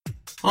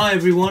Hi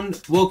everyone,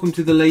 welcome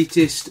to the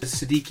latest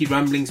Siddiqui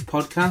Ramblings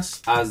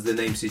podcast. As the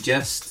name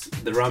suggests,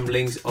 the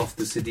ramblings of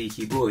the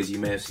Siddiqui boys. You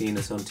may have seen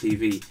us on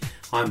TV.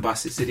 I'm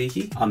Basit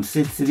Siddiqui. I'm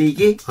Sid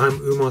Siddiqui. I'm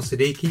Umar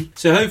Siddiqui.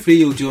 So hopefully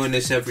you'll join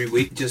us every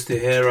week just to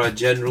hear our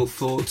general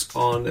thoughts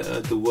on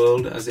the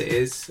world as it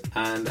is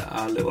and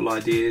our little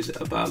ideas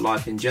about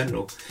life in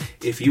general.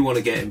 If you want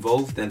to get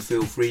involved, then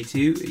feel free to.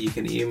 You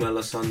can email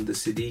us on the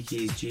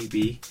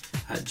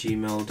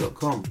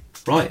siddiquisgb@gmail.com.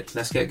 Right,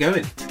 let's get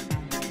going.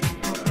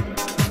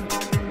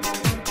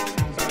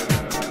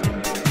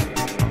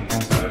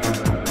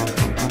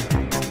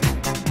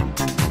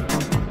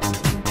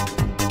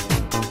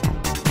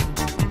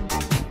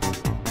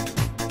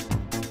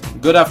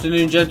 Good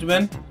afternoon,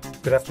 gentlemen.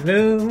 Good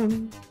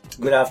afternoon.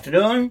 Good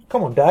afternoon.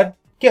 Come on, Dad.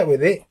 Get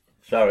with it.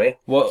 Sorry.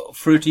 What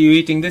fruit are you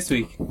eating this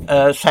week?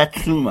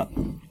 Satsuma.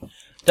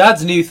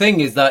 Dad's new thing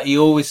is that he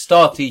always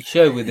starts each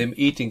show with him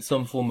eating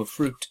some form of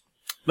fruit.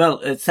 Well,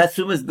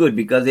 Satsuma is good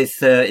because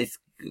it's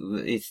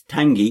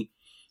tangy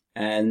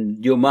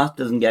and your mouth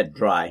doesn't get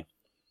dry.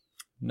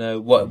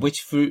 No,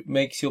 which fruit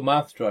makes your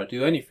mouth dry?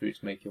 Do any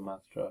fruits make your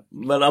mouth dry?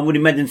 Well, I would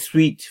imagine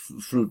sweet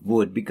fruit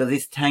would, because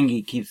it's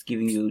tangy, keeps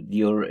giving you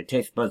your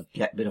taste buds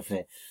get a bit of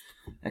a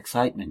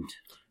excitement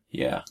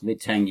Yeah.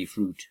 with tangy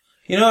fruit.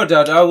 You know,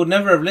 Dad, I would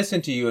never have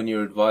listened to you and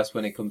your advice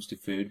when it comes to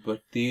food,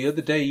 but the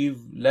other day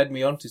you've led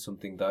me on to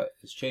something that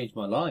has changed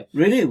my life.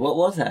 Really? What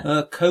was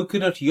that?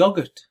 Coconut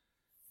yogurt.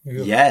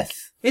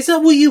 Yes. Is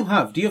that what you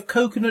have? Do you have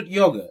coconut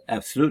yogurt?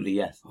 Absolutely,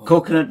 yes.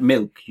 Coconut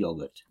milk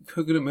yogurt.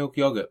 Coconut milk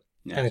yogurt.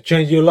 Yeah. And it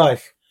changed your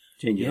life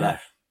Change your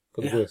life. for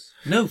the Yeah. worse.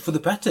 No, for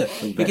the better.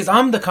 the Because better.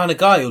 I'm the kind of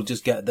guy who'll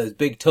just get those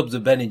big tubs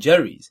of Ben and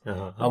Jerry's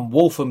Uh-huh. and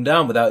wolf them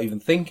down without even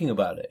thinking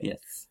about it.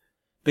 Yes.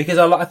 Because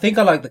I think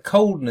I like the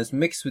coldness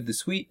mixed with the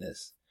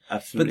sweetness.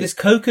 Absolutely. But this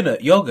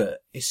coconut yogurt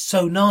is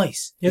so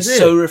nice. Yes, It's it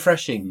so is.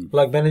 refreshing.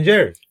 Like Ben and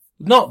Jerry.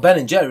 Not Ben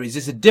and Jerry's.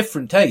 It's a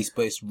different taste,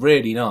 but it's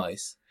really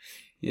nice.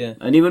 Yeah.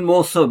 And even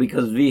more so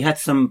because we had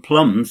some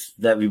plums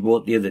that we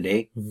bought the other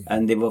day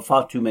and they were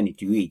far too many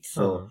to eat.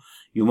 So Uh-huh.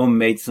 your mum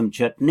made some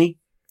chutney,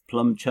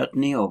 plum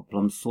chutney or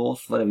plum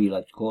sauce, whatever you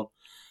like to call it.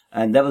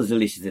 And that was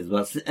delicious as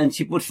well. And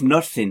she puts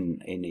nuts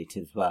in it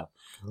as well.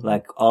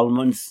 Like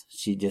almonds,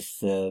 she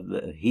just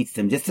heats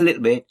them just a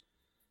little bit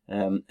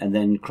and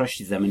then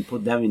crushes them and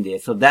put them in there.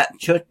 So that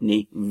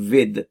chutney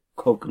with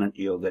coconut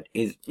yogurt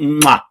is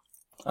mwah!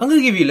 I'm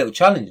going to give you a little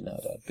challenge now,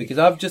 Dad, because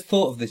I've just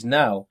thought of this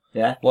now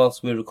Yeah?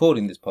 whilst we're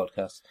recording this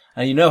podcast.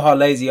 And you know how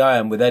lazy I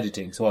am with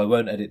editing, so I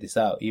won't edit this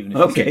out, even if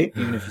Okay.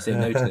 even if you say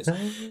no to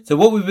this. So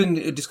what we've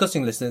been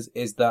discussing, listeners,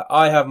 is that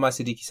I have my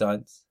Siddiqui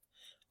Science.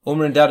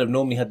 Umar and Dad have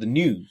normally had the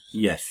news.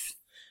 Yes.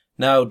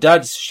 Now,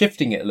 Dad's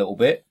shifting it a little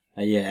bit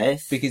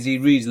Yes. because he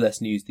reads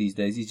less news these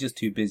days. He's just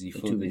too busy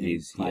for Too the busy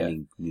news. Yeah.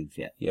 finding news,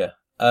 yeah. Yeah.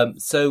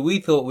 So we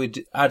thought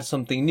we'd add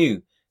something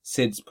new.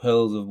 Sid's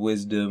Pearls of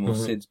Wisdom or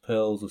Sid's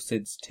Pearls or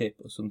Sid's Tip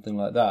or something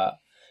like that.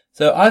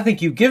 So I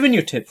think you've given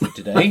your tip for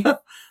today.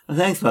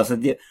 Thanks, Pastor.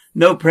 Yeah,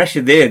 no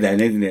pressure there then,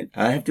 isn't it?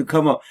 I have to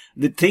come up.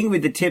 The thing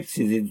with the tips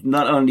is it's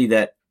not only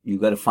that you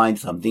got to find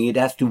something, it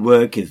has to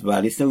work as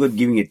well. It's not good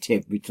giving a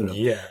tip which sort of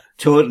Yeah.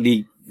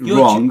 totally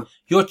wrong.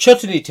 Your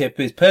chutney tip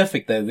is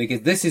perfect though,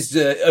 because this is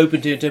open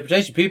to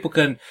interpretation. People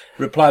can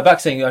reply back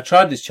saying, I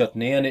tried this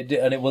chutney and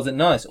it wasn't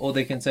nice. Or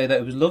they can say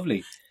that it was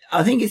lovely.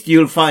 I think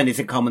you'll find it's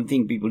a common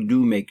thing. People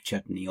do make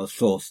chutney or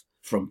sauce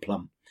from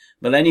plum.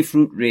 But any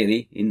fruit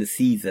really in the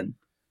season,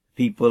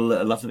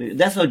 lots of it.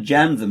 That's how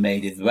jams are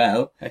made as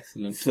well.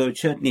 Excellent. So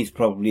chutney is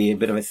probably a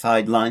bit of a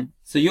sideline.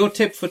 So your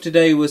tip for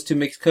today was to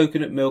mix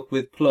coconut milk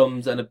with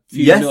plums and a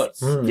few Yes.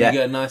 nuts. Mm. You Yeah.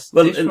 get a nice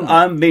Well, dish from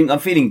it. I'm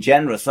feeling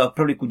generous. So I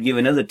probably could give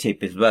another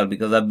tip as well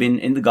because I've been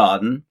in the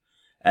garden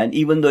and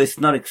even though it's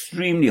not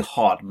extremely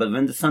hot, but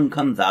when the sun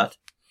comes out,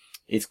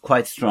 it's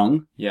quite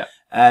strong. Yeah.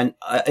 And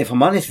if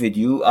I'm honest with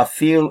you, I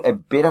feel a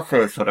bit of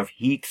a sort of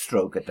heat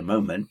stroke at the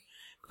moment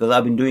because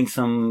I've been doing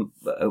some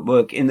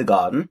work in the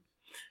garden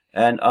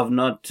and I've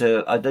not,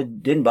 I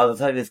didn't bother. I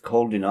thought it was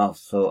cold enough.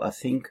 So I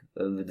think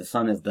the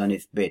sun has done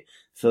its bit.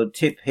 So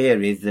tip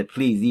here is that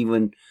please,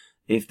 even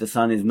if the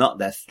sun is not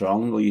that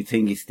strong or you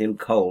think it's still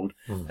cold,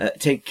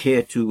 take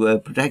care to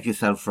protect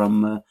yourself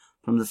from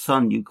the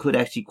sun. You could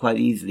actually quite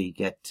easily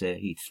get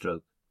heat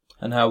stroke.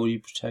 And how will you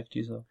protect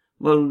yourself?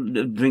 Well,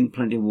 drink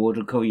plenty of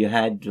water, cover your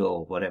head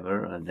or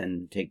whatever, and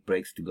then take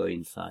breaks to go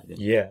inside.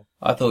 Yeah.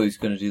 I thought he was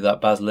going to do that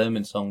Baz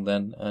Luhrmann song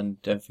then,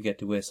 and don't forget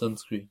to wear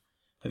sunscreen.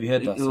 Have you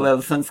heard that song? Well,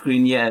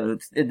 sunscreen, yeah.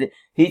 The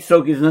heat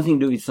stroke has nothing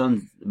to do with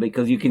sun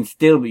because you can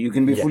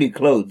be fully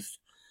clothed,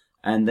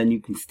 and then you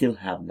can still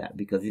have that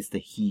because it's the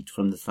heat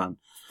from the sun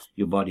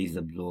your body is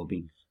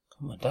absorbing.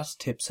 Come on, that's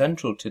tip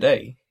central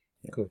today.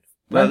 Good.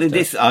 Well,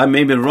 Thanks, I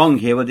may be wrong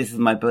here, but this is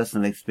my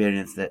personal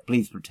experience that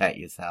please protect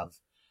yourselves.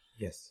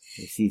 Yes.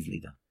 It's easily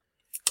done.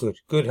 Good.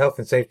 Good health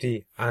and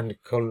safety and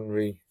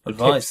culinary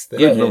Advice. tips.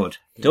 Yeah, Good Lord.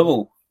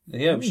 Double.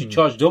 Yeah, we should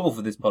charge double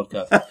for this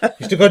podcast.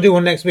 You still got to do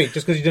one next week.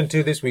 Just because you've done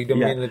two this week, don't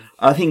Yeah. mean that.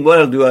 I think what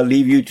I'll do, I'll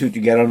leave you two to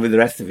get on with the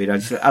rest of it.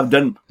 I've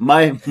done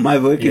my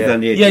work is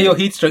done here. Yeah, your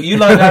heat stroke. You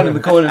lie down in the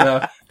corner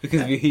now.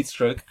 because of your heat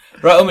stroke.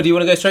 Right, Omar, do you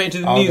want to go straight into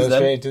the I'll news go then?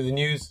 straight into the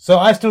news. So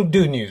I still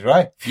do news,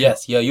 right?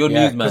 Yes, yeah, you're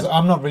Yeah, newsman. because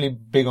I'm not really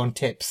big on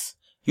tips.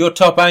 You're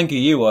top anchor,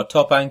 you are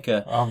top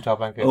anchor. I'm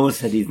top anchor. Owen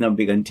said he's not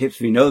big on tips.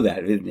 We know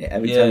that, isn't it?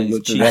 Every Yeah, time he he's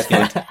goes to a the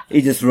restaurant,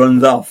 he just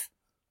runs off.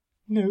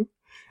 No.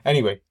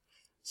 Anyway,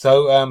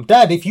 so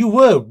Dad, if you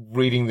were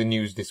reading the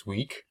news this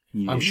week,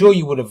 I'm sure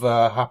you would have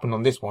happened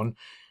on this one.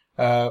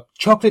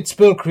 Chocolate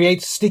spill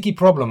creates sticky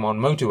problem on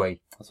motorway.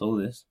 That's all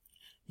this.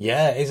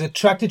 Yeah, is a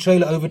tractor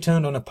trailer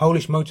overturned on a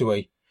Polish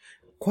motorway?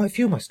 Quite a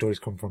few of my stories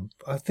come from.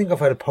 I think I've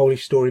had a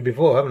Polish story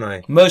before, haven't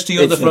I? Most of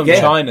yours are It's from okay.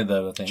 China,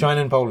 though, I think.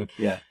 China and Poland.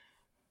 Yeah.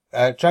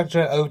 Tractor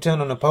trailer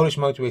overturned on a Polish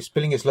motorway,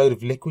 spilling its load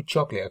of liquid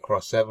chocolate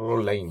across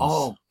several lanes.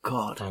 Oh,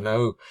 God. I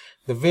know.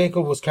 The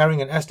vehicle was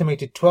carrying an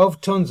estimated 12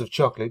 tons of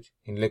chocolate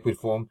in liquid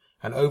form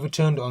and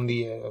overturned on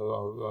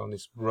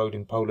this road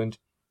in Poland.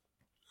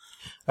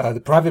 The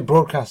private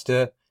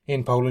broadcaster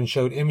in Poland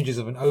showed images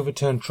of an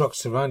overturned truck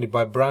surrounded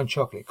by brown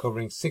chocolate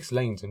covering 6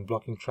 lanes and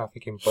blocking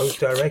traffic in both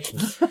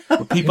directions.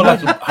 With people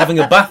like having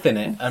a bath in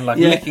it and like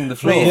Yeah. licking the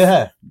floor.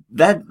 Yeah.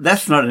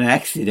 That's not an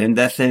accident.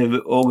 That's an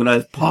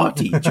organised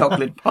party,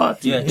 chocolate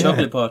party. Yeah,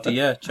 chocolate party.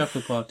 Yeah,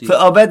 chocolate party. So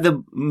I bet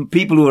the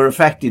people who were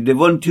affected, they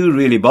weren't too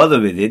really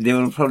bothered with it. They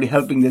were probably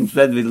helping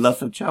themselves with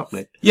lots of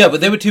chocolate. Yeah, but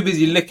they were too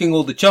busy licking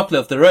all the chocolate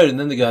off the road, and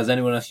then the guys,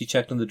 anyone else you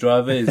checked on the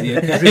driver? Is he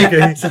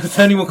okay? So if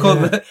anyone called,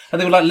 and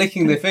they were like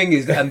licking their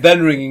fingers and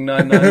then ringing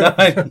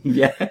 999.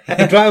 Yeah.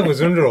 The driver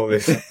was under all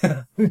this.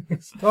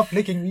 Stop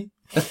licking me.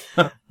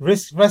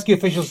 Rescue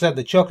officials said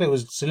the chocolate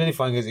was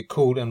solidifying as it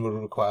cooled and would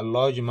require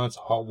large amounts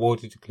of hot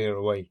water to clear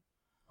away.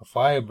 A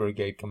fire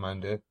brigade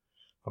commander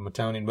from a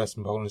town in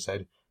western Poland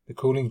said the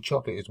cooling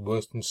chocolate is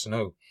worse than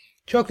snow.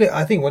 Chocolate,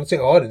 I think, once it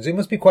hardens, it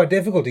must be quite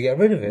difficult to get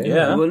rid of it.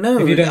 Yeah. Well, no,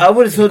 If you don't- I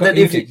would have thought you that can't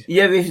if eat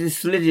if it's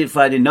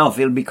solidified enough,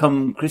 it'll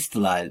become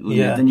crystallized. wouldn't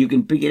it? Yeah. Then you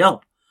can pick it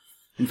up.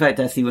 In fact,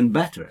 that's even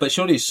better. But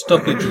surely it's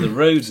stuck into the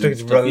roads Stuck and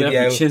into stuff. the road, You'd have to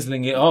yeah. be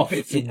chiseling it off.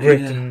 Bits of grit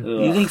Yeah. and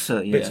You think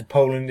so? bits Yeah. of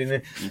Poland in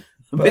it.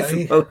 Bits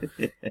of But,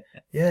 both.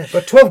 yeah,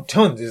 but 12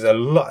 tons is a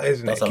lot,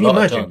 isn't That's it? a Can you lot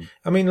of imagine? ton.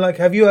 I mean, like,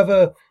 have you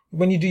ever,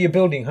 when you do your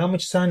building, how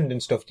much sand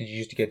and stuff did you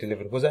used to get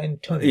delivered? Was that in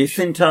tons? It's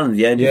in tons,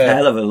 yeah. It's Yeah. a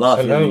hell of a lot.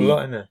 It's a hell of a I mean,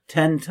 lot, isn't it?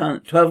 10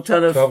 ton, 12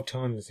 ton of 12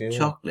 tons, yeah.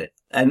 chocolate.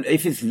 And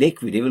if it's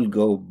liquid, it will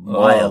go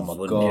miles, my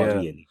wouldn't God. it, Yeah.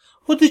 really?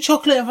 Would the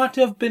chocolate have had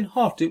to have been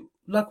hot?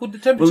 Would the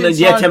temperature Well, inside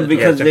yeah, of it-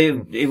 because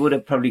Yeah, it would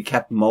have probably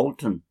kept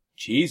molten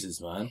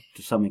Jesus, man.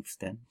 to some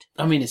extent.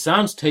 I mean, it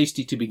sounds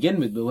tasty to begin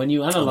with, but when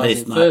you analyse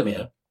it's it not, further...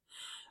 yeah.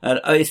 And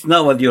it's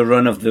not what your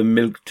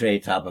run-of-the-milk tray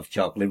type of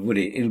chocolate, would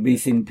it? It'll be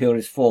in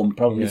purest form,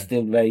 probably Yeah.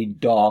 still very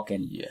dark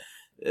and Yeah.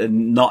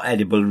 not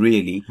edible,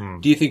 really.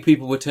 Do you think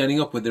people were turning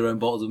up with their own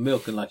bottles of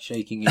milk and like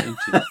shaking it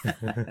into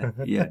it?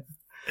 Yeah.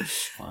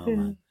 Wow,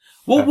 man.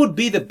 What would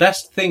be the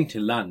best thing to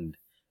land?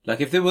 Like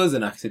if there was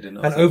an accident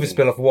or An something.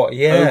 overspill of what?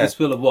 Yeah.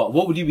 Overspill of what?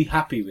 What would you be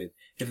happy with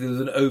if there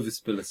was an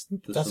overspill of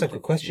That's a something?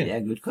 good question. Yeah,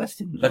 good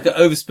question. Like an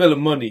overspill of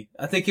money.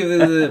 I think if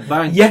there was a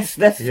bank... Yes,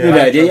 that's a Yeah. good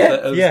idea, yeah.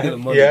 Overspill Yeah, of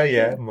money.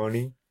 yeah, money.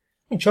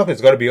 I mean,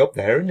 chocolate's got to be up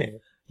there, isn't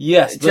it?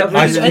 Yes, but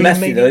Chocolate is cream,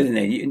 messy maybe? though, isn't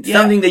it? It's Yeah.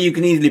 something that you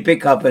can easily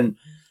pick up and,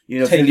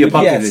 Take fill your with-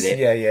 pocket Yes, with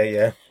it.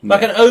 yeah.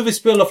 like an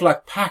overspill of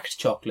like packed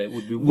chocolate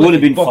would be Would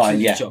have been boxes fine,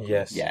 of yeah. chocolate.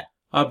 Yes. Yeah.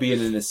 I'd be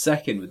in a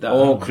second with that.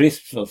 Or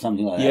crisps or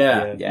something like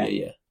that.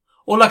 Yeah.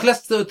 Or like,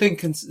 let's think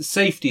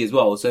safety as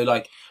well. So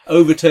like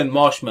overturned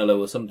marshmallow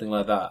or something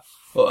like that.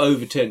 Or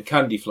overturned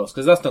candy floss,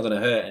 because that's not going to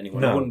hurt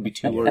anyone. I No. wouldn't be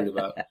too worried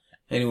about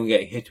anyone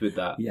getting hit with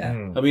that. Yeah.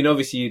 Mm. I mean,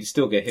 obviously you'd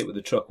still get hit with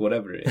a truck,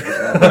 whatever it is.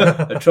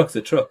 A truck's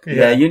a truck.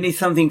 Yeah, you need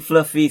something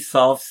fluffy,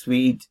 soft,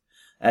 sweet,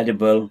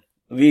 edible.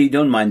 We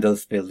don't mind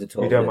those spills at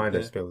all. We don't mind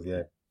those spills,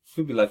 yeah.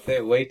 We'd be like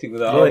there waiting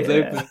with our Oh, arms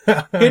yeah.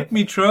 open. Hit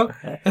me, truck.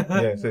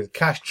 Yeah, so it's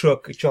cash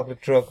truck,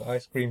 chocolate truck,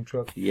 ice cream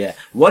truck. Yeah.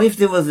 What if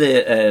there was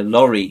a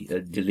lorry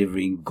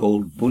delivering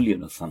gold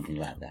bullion or something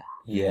like that?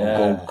 Yeah.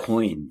 Or gold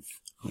coins.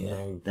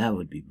 Yeah. That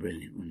would be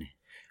brilliant, wouldn't it?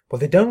 Well,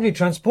 they don't really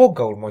transport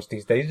gold much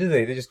these days, do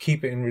they? They just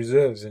keep it in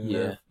reserves. And,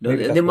 Yeah. No,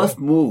 maybe they that's must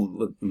why.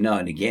 move now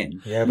and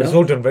again. Yeah, but it's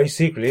all done very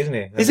secretly, isn't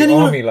it? Is And the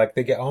anyone- army, like,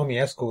 they get army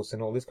escorts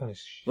and all this kind of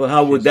Well,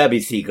 how would that be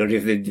secret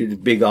if they did a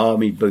big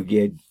army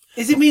brigade?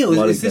 Is it me, or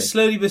What is is this that?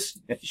 slowly but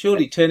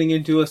surely turning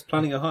into us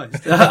planning a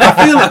heist?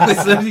 I feel like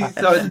we're slowly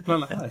starting to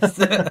plan a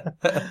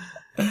heist.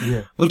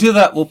 Yeah. We'll do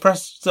that. We'll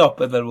press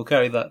stop, and then we'll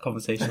carry that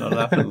conversation on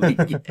afterwards.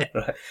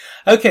 Right.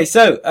 Okay,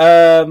 so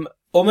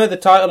Omer, the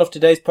title of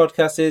today's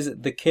podcast is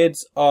 "The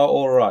Kids Are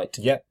All Right."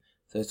 Yeah.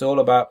 So it's all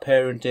about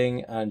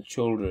parenting and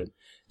children.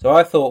 So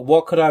I thought,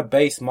 what could I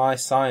base my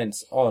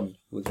science on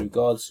with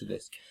regards to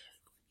this?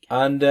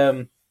 And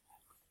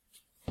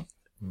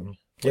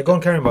Yeah, go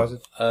on, carry on, boss.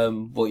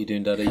 what are you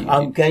doing, Dad? Are you,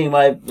 I'm getting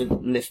my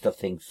list of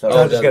things. So Oh,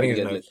 just Dad's getting his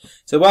getting notes. list.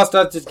 So whilst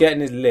Dad's just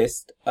getting his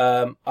list,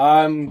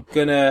 I'm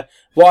gonna,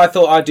 what I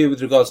thought I'd do with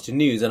regards to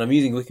news, and I'm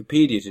using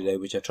Wikipedia today,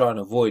 which I try and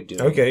avoid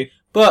doing. Okay.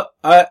 But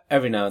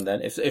every now and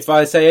then, if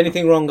I say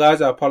anything wrong,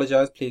 guys, I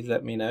apologise. Please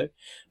let me know.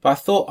 But I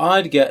thought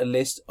I'd get a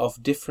list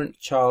of different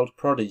child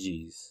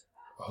prodigies.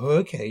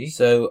 Okay.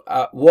 So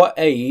at what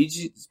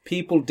age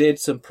people did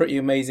some pretty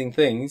amazing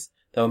things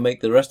that will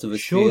make the rest of us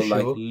Sure, feel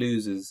like sure.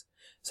 losers.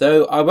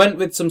 So I went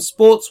with some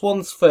sports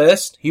ones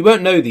first. You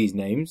won't know these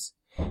names,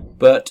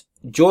 but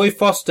Joy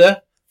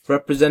Foster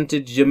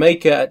represented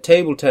Jamaica at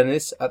table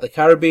tennis at the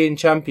Caribbean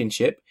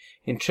Championship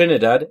in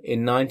Trinidad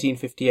in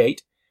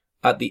 1958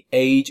 at the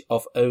age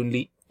of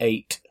only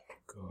 8.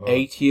 God.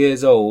 8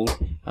 years old,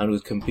 and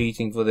was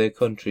competing for their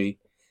country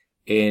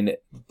in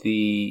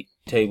the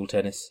table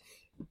tennis.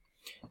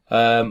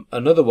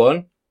 Another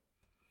one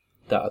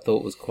that I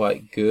thought was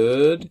quite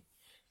good.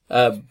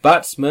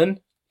 Batsman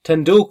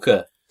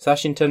Tendulkar,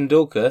 Sachin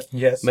Tendulkar,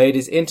 Yes. made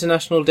his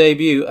international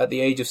debut at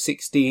the age of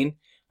 16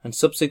 and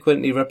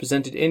subsequently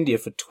represented India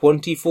for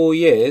 24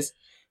 years,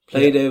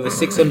 played over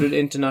 600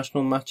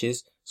 international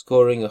matches,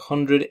 scoring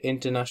 100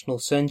 international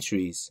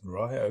centuries.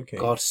 Right, okay.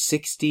 God,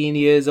 16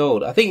 years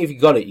old. I think if you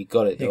got it, you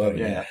got it. Though, got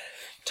haven't it, you? Yeah.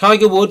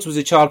 Tiger Woods was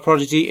a child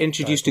prodigy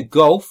introduced to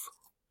golf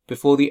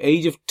before the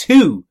age of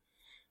 2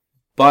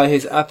 by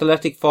his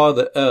athletic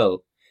father,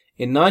 Earl.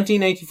 In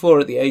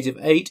 1984, at the age of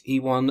 8, he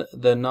won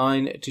the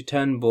 9 to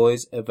 10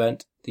 boys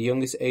event, the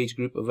youngest age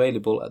group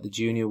available at the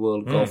Junior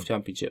World Golf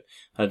Championship.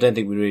 And I don't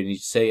think we really need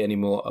to say any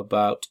more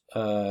about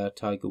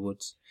Tiger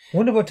Woods. I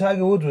wonder what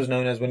Tiger Woods was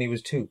known as when he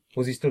was 2.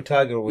 Was he still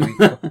Tiger or was he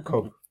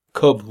Cub?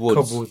 Cub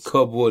Woods. Cub Woods.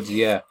 Cub Woods,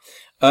 yeah.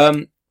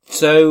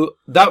 So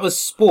that was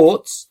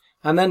sports,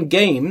 and then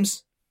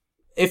games.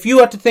 If you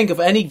had to think of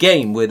any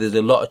game where there's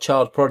a lot of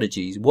child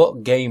prodigies,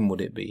 what game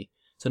would it be?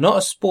 So not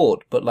a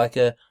sport, but like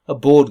a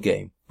board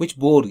game. Which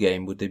board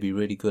game would they be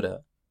really good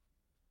at?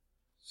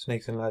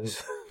 Snakes and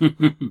ladders.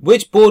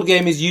 Which board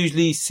game is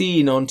usually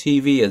seen on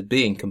TV as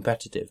being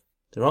competitive?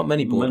 There aren't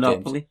many board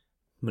games.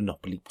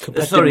 Monopoly.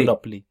 Competitive Sorry.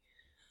 Monopoly.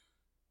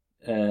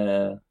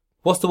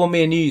 What's the one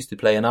me and you used to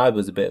play and I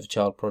was a bit of a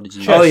child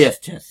prodigy? Oh, yes,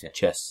 chess. Yeah.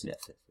 Chess. Yes,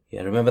 yes.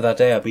 Yeah, remember that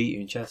day I beat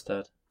you in chess,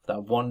 Dad?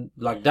 That one,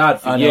 like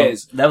Dad for I know.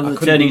 years. That was I the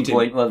couldn't turning beat him.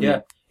 point, wasn't yeah.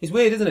 it? It's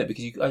weird, isn't it?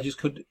 Because I just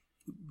could,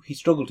 he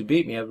struggled to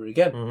beat me ever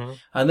again. Mm-hmm.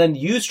 And then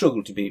you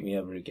struggled to beat me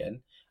ever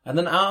again. And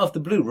then out of the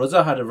blue,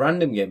 Rosa had a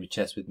random game of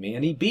chess with me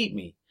and he beat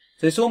me.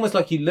 So it's almost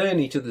like you learn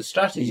each other's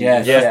strategies.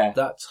 Yes, yeah.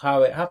 That's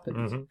how it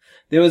happens. Mm-hmm.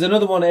 There was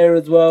another one here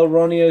as well,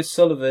 Ronnie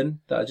O'Sullivan,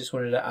 that I just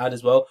wanted to add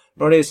as well.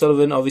 Ronnie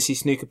O'Sullivan, obviously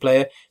snooker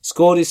player,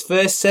 scored his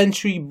first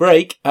century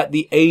break at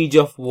the age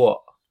of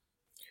what?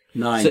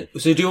 9.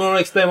 So do you want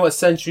to explain what a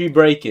century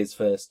break is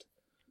first?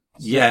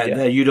 yeah, yeah.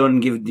 that you don't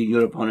give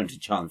your opponent a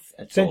chance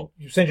at all.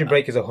 Century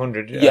break is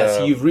 100.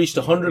 Yes, you've reached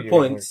 100 yeah,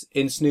 points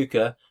in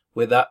snooker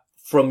with that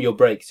from your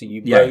break. So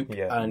you Yeah, broke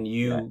yeah. and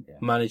you Yeah.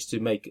 managed to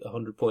make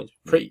 100 points.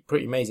 Pretty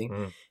amazing.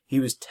 Mm. He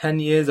was 10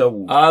 years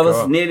old. I was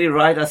God. nearly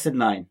right. I said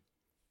 9.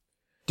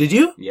 Did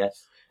you?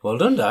 Yes. Well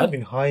done, I've Dad.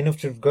 been high enough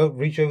to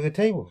reach over the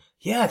table.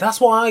 Yeah, that's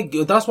why I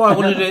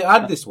wanted to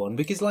add this one,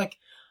 because like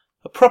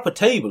a proper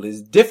table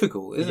is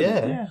difficult, isn't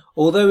it? Yeah.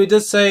 Although it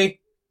does say,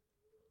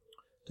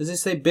 does it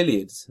say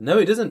billiards? No,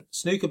 it doesn't.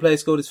 Snooker player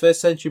scored his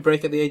first century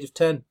break at the age of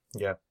 10.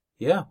 Yeah.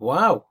 Yeah,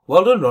 wow.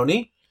 Well done,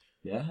 Ronnie.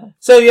 Yeah.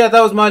 So yeah,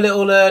 that was my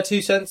little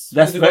 2 cents.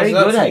 That's with regards very to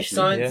that good, sort of actually.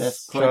 science. Yeah.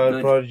 That's quite Child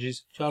good.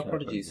 prodigies. Child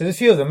prodigies. So there's a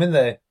few of them in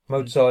there.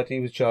 Mozart, he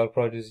was child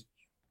prodigy.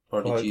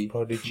 Prodigy.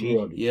 Prodigy.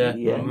 Yeah.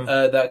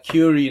 Yeah. That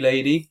Curie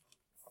lady.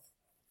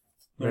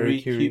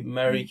 Marie Curie.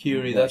 Marie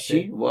Curie, Was that's she?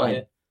 it. Why?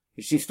 Yeah.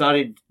 She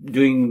started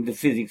doing the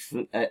physics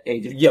at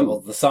age of 2. Yeah,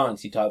 well, the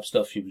sciencey type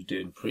stuff she was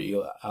doing pretty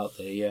out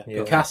there, yeah.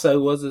 Yeah. Picasso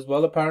was as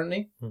well,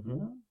 apparently.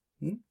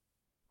 Mm-hmm.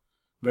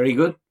 Very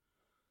good.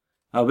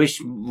 I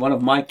wish one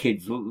of my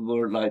kids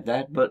were like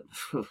that, but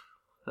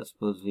I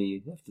suppose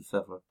we have to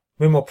suffer.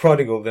 We're more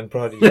prodigal than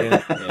prodigy.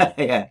 Yeah.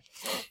 Yeah.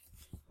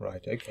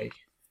 Right, okay.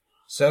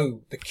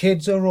 So, the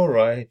kids are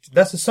alright.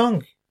 That's a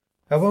song.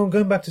 We're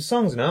going back to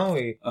songs now, are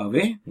we? Are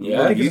we?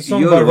 Yeah. I think it's a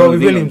song you're by the one Robbie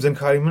who- Williams and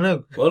Kylie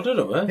Minogue. Well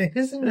done, man.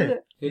 Isn't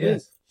it? It Yeah.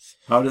 is.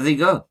 How does he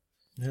go?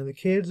 Now the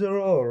kids are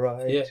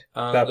alright. Yeah.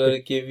 I'm That gonna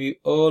bit- give you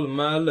all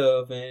my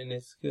love and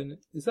it's gonna...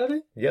 Is that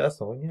it? Yeah, that's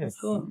the one, yeah.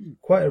 Go on.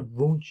 Quite a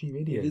raunchy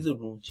video. It is a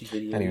raunchy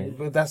video. Anyway,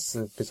 but that's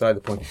beside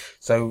the point.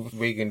 So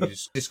we're going to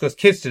discuss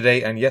kids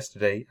today and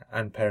yesterday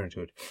and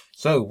parenthood.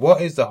 So what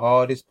is the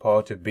hardest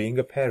part of being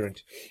a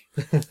parent?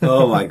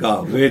 Oh my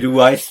God, where do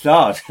I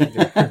start?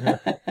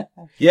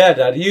 Yeah,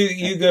 Dad,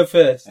 you go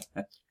first.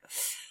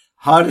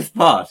 Hardest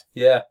part?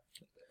 Yeah.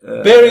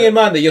 Bearing in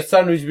mind that you're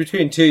sandwiched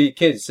between 2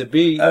 kids, so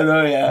be Oh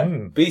no, yeah.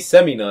 be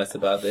semi-nice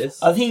about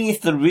this. I think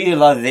it's the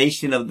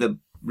realization of the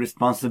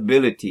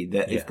responsibility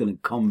that is Yeah. going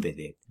to come with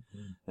it.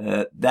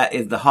 That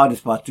is the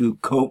hardest part, to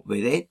cope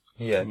with it.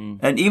 Yeah.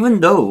 And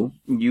even though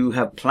you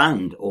have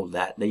planned all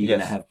that you're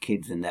going to Yes. have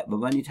kids and that, but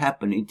when it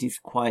happens, it is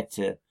quite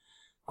a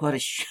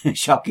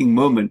shocking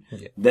moment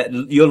that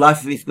your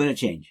life is going to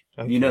change.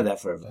 Okay. You know that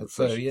for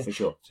yeah.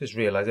 sure. It's just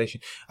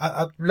realization.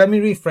 Let me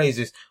rephrase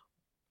this.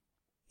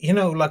 You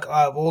know, like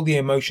all the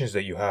emotions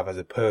that you have as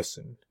a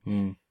person,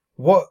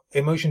 what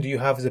emotion do you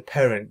have as a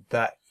parent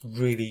that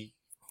really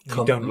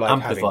you don't like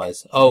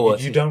amplifies. having? Oh, I you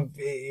see. don't.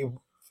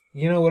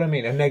 You know what I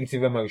mean? A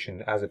negative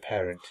emotion as a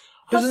parent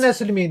doesn't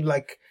necessarily mean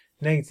like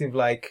negative,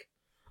 like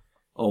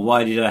Or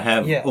why did I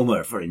have Yeah.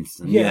 Umar, for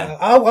instance? Yeah,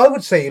 I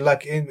would say,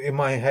 like, in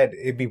my head,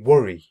 it'd be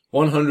worry.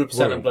 100%.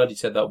 Worry. I'm glad you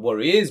said that.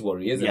 Worry, isn't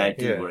Yeah, it? it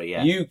did worry,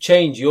 yeah. You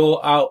change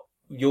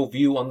your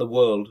view on the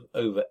world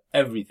over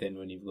everything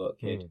when you've got a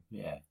kid.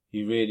 Yeah.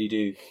 You really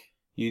do.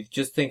 You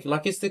just think,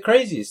 like, it's the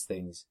craziest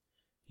things.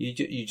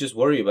 You just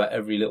worry about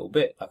every little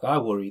bit. Like, I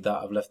worry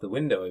that I've left the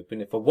window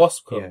open if a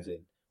wasp comes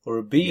in or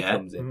a bee Yeah.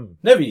 comes in.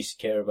 Never used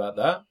to care about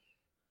that.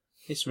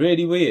 It's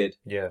really weird.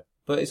 Yeah.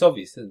 But it's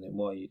obvious, isn't it,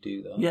 why you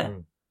do that? Yeah.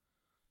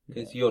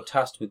 Because you're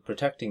tasked with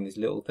protecting this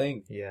little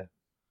thing. Yeah.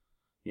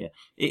 Yeah.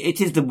 It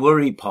is the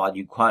worry part,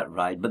 you're quite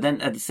right. But then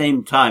at the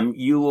same time,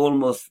 you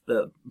almost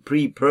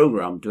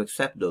pre-programmed to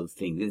accept those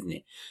things, isn't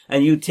it?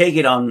 And you take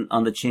it on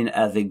the chin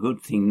as a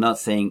good thing, not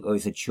saying, oh,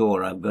 it's a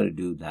chore, I've got to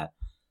do that.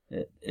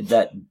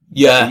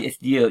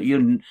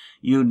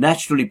 You're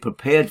naturally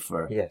prepared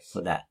for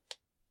that.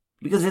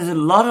 Because there's a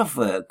lot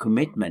of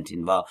commitment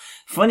involved.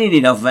 Funny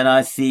enough, when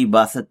I see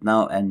Bassett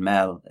now and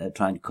Mel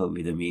trying to cope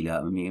with Amelia,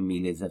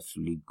 Amelia is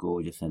absolutely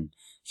gorgeous and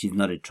she's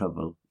not a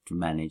trouble to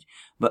manage.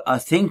 But I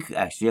think,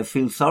 actually, I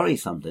feel sorry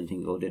sometimes,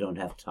 think, oh, they don't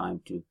have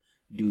time to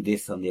do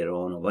this on their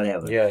own or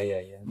whatever.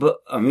 Yeah. But,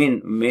 I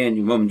mean, me and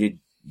your mum did,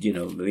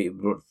 we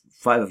brought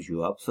 5 of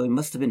you up, so it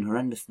must have been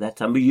horrendous that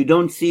time. But you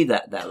don't see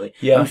that way.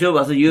 Yeah. I'm sure,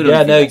 Bassett, you don't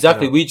Yeah, see no, that.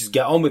 exactly. We just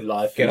get on with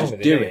life. Get We on just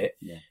with do it, it.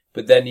 Yeah.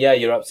 But then, yeah,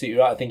 you're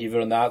absolutely right. I think if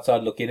you're on the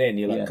outside looking in,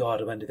 you're like, Yeah.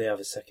 God, when do they have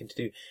a second to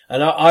do?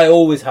 And I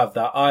always have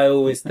that. I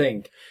always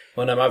think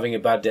when I'm having a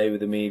bad day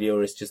with Amelia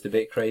or it's just a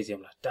bit crazy,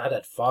 I'm like, Dad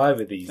had 5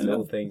 of these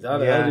little things. How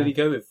the hell did he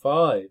go with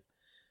 5?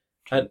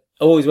 And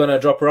always when I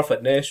drop her off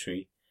at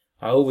nursery,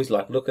 I always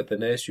look at the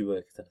nursery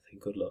work and I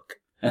think, good luck.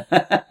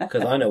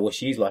 Because I know what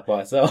she's like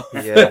by herself.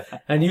 Yeah.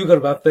 And you got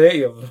about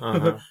 30 of them.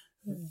 Uh-huh.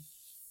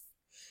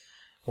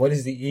 What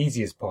is the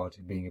easiest part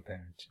of being a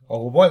parent?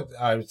 Or what,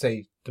 I would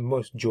say, the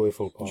most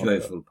joyful part?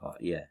 Joyful part,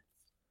 yeah.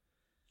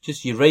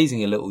 Just you're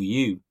raising a little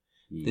you.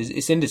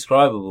 It's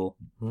indescribable.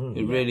 Mm.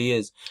 It really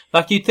is.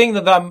 Like you think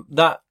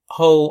that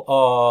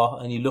whole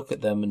and you look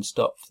at them and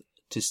stop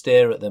to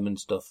stare at them and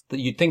stuff, that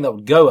you'd think that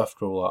would go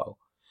after a while.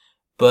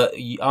 But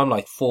I'm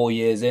like 4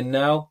 years in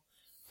now,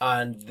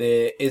 and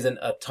there isn't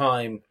a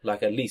time,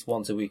 like at least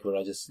once a week, where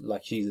I just,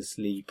 like, she's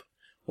asleep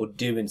or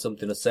doing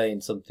something or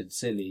saying something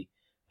silly,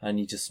 and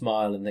you just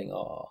smile and think,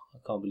 oh, I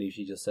can't believe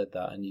she just said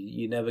that. And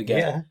you never get,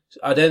 Yeah.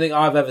 I don't think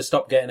I've ever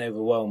stopped getting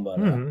overwhelmed by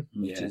that,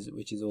 Mhm.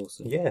 which is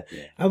awesome. Yeah.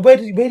 Yeah. And where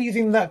do you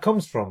think that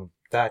comes from?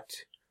 That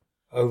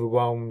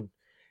overwhelm?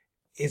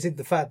 Is it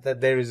the fact that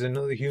there is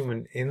another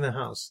human in the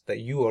house that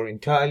you are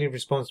entirely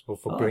responsible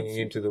for bringing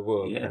into the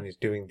world and is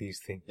doing these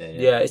things?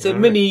 Yeah, it's a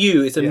mini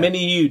you. It's a Yeah.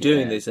 mini you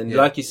doing Yeah. this. And Yeah.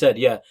 like you said,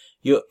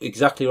 you're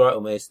exactly right,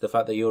 Umar. It's the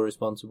fact that you're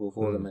responsible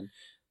for them. And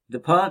The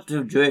part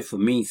of joy for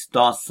me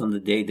starts on the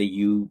day that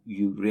you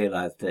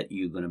realize that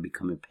you're going to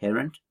become a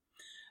parent.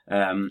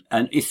 And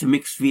it's a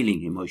mixed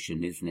feeling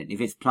emotion, isn't it?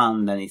 If it's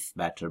planned, then it's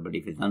better. But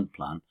if it's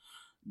unplanned,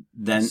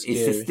 then it's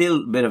Scary.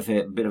 still a bit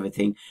of a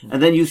thing.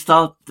 And then you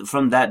start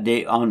from that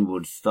day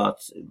onwards,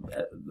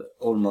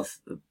 almost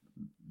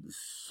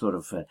sort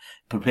of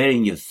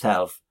preparing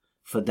yourself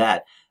for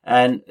that.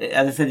 And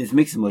as I said, it's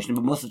mixed emotion,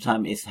 but most of the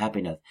time it's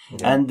happiness.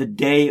 Yeah. And the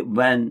day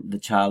when the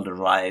child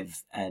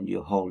arrives and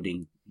you're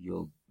holding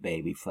your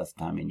baby first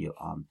time in your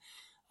arm,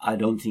 I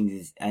don't think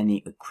there's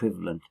any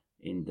equivalent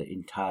in the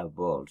entire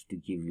world to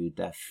give you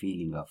that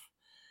feeling of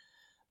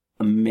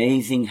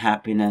amazing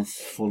happiness,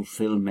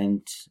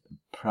 fulfillment,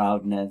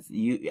 proudness.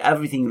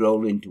 Everything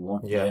rolled into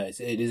one. Yeah. it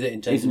is an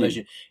intense Isn't it?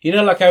 emotion. You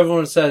know, like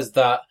everyone says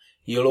that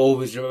you'll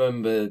always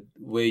remember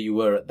where you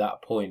were at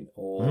that point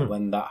or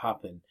when that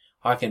happened.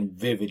 I can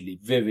vividly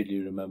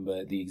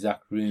remember the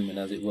exact room and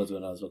as it was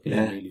when I was looking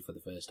at Amelia for the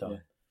first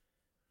time.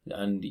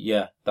 And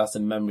that's a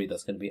memory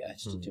that's going to be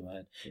etched into my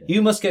head. Yeah.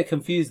 You must get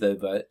confused though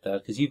about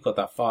that because you've got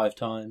that 5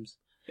 times.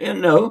 Yeah,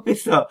 no,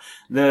 it's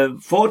the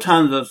 4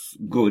 times was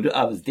good.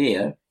 I was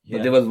there,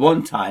 but there was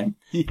one time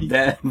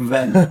that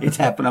when it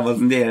happened, I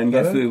wasn't there, and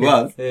guess who it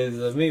was? It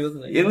was me,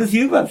 wasn't it? It was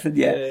you, Buffett,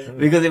 Yeah.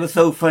 because it was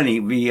so funny.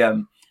 We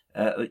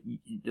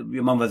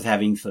your mum was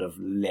having sort of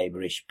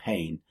labourish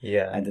pain.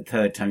 Yeah. And the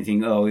third time you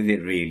think, oh, is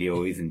it really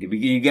or isn't it?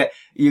 Because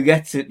you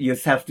get to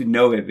yourself to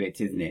know a bit,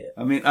 isn't it?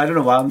 I mean, I don't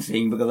know what I'm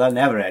saying because I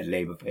never had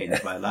labour pain in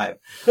my life.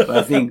 But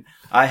I think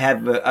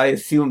I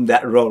assumed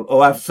that role.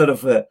 Or I've sort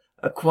of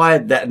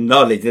acquired that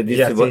knowledge that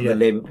this is what the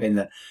labour pain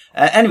is.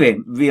 Anyway,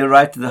 we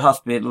arrived to the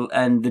hospital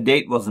and the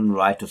date wasn't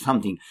right or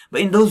something.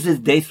 But in those days,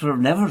 dates were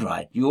never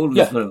right. You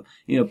always sort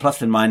of,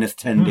 plus and minus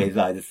 10 days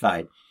either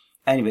side.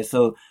 Anyway,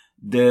 so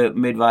the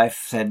midwife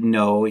said,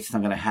 no, it's not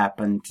going to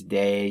happen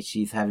today.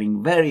 She's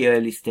having very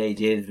early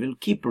stages. We'll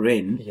keep her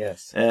in.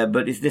 Yes.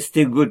 But there's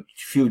still a good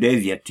few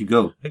days yet to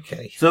go.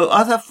 Okay. So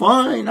I thought,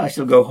 fine, I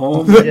shall go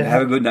home,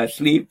 have a good night's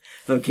sleep.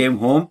 So I came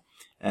home,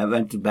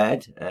 went to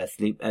bed,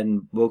 sleep,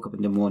 and woke up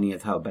in the morning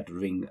as how I better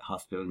ring the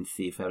hospital and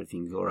see if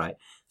everything's all right.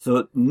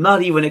 So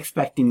not even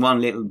expecting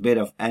one little bit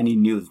of any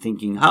news,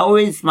 thinking, how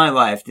is my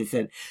wife? They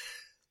said,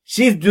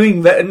 she's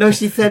doing well. No,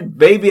 she said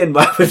baby and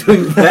wife are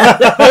doing well.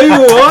 Oh,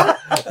 you what?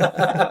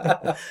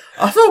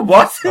 I thought,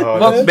 what? Oh,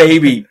 What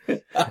baby?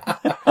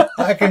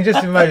 I can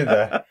just imagine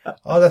that.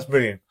 Oh, that's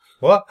brilliant.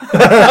 What?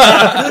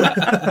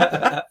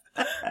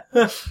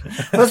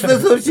 What's the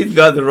thought she's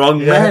got the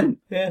wrong man?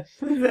 Yeah.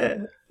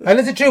 And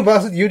is it true,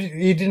 but you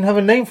didn't have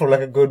a name for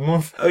like a good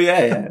month? Oh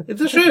yeah.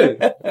 It's true.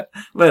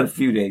 Well, a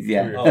few days,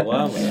 yeah. Oh,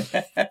 wow, man.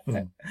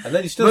 And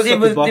then you still But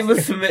suck his it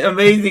was some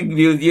amazing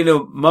news.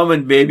 Mom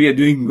and baby are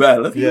doing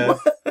well. Yeah.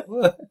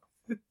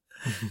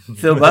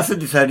 So Basu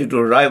decided to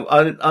arrive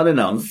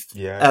unannounced,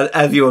 Yeah.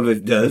 as he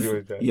always does, As he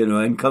always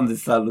does. and comes and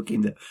start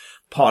looking the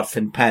pots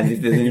and pans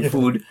if there's any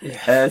food.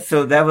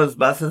 So that was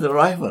Basu's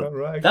arrival. All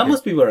right. That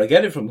must be where I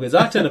get it from, because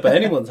I turn up at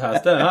anyone's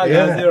house. Hi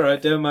guys, you're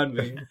right, don't mind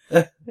me.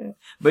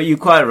 But you're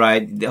quite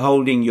right,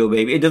 holding your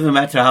baby. It doesn't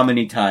matter how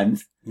many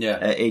times.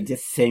 Yeah. It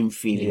just same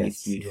feeling. Yes.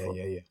 It's beautiful.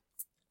 Yeah.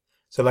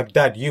 So like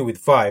Dad, you with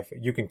 5,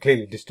 you can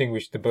clearly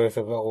distinguish the birth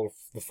of all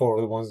the 4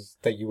 of the ones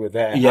that you were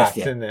there Yes, at,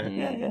 yeah. isn't there?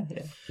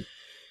 Yeah.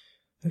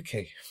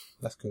 Okay,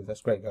 that's good. That's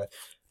great, guys.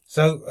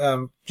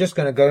 So, just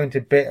going to go into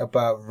a bit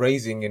about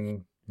raising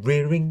and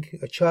rearing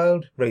a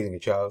child.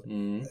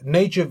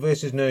 Nature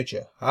versus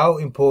nurture. How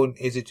important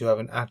is it to have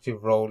an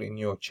active role in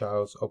your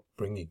child's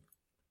upbringing,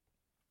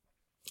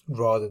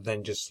 rather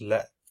than just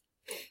let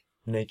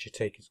nature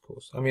take its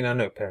course? I mean, I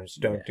know parents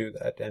don't do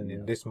that, and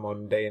in this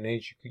modern day and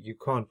age, you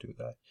can't do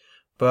that.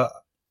 But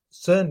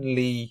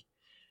certainly,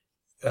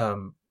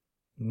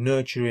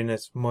 nurturing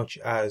as much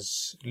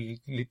as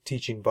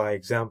teaching by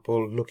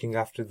example, looking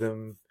after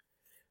them,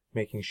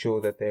 making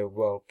sure that they're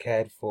well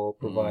cared for,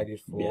 provided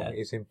for,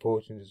 is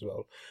important as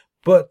well.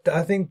 But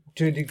I think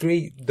to a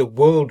degree, the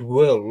world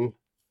will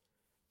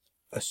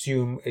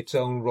assume its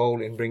own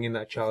role in bringing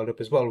that child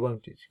up as well,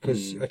 won't it?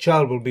 Because a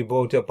child will be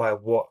brought up by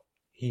what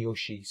he or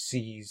she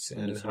sees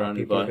and how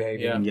people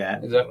behave. Yeah,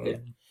 exactly.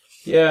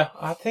 Yeah,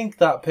 I think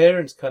that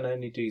parents can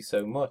only do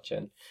so much,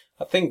 and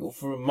I think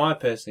from my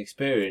personal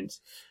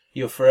experience,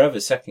 you're forever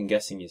second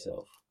guessing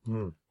yourself.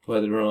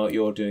 Whether or not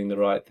you're doing the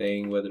right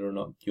thing, whether or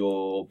not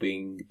you're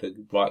being the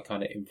right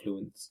kind of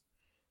influence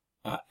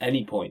at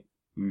any point.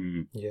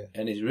 Yeah.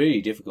 And it's really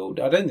difficult.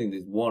 I don't think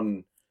there's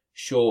one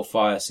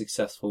surefire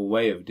successful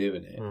way of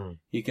doing it.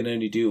 You can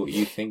only do what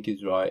you think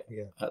is right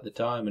at the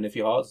time, and if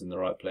your heart's in the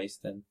right place,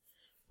 then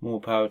more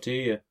power to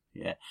you.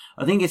 Yeah,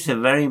 I think it's a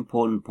very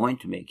important point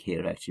to make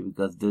here, actually,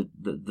 because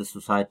the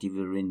society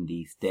we're in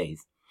these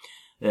days,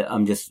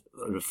 I'm just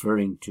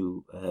referring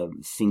to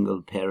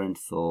single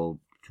parents or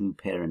 2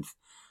 parents.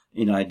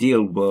 In an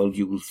ideal world,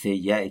 you will say,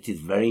 it is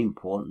very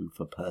important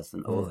for a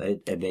person or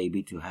a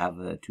baby to have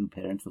 2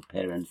 parents or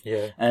parents,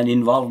 and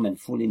involvement,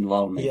 full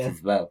involvement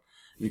as well.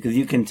 Because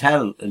you can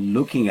tell,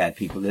 looking at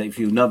people, that if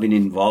you've not been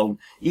involved,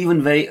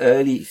 even very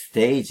early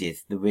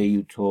stages, the way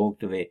you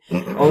talk, the way,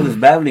 all this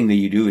babbling that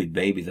you do with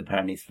babies,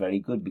 apparently is very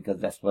good, because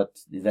that's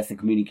the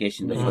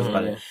communication that goes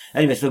about it.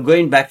 Anyway, so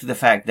going back to the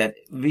fact that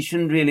we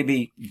shouldn't really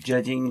be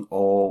judging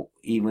or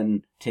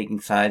even taking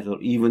sides or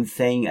even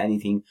saying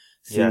anything.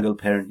 Single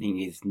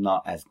parenting is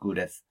not as good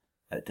as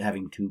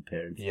having 2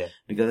 parents. Yeah.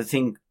 Because I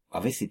think,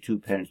 obviously 2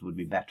 parents would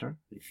be better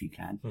if you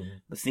can.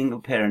 But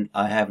single parent,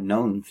 I have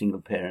known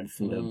single parents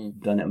who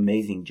have done an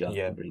amazing job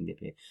to bring the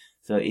kid.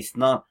 So it's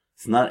not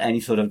any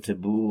sort of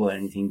taboo or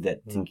anything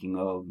that thinking,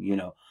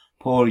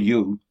 poor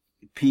you.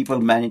 People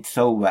manage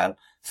so well.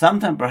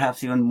 Sometimes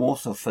perhaps even more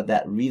so for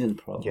that reason,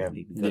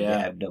 probably, because they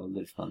have double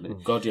the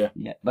responsibility. God, yeah.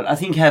 But I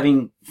think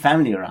having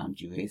family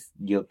around you, is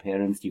your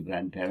parents, your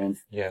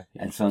grandparents,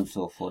 and so on and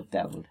so forth,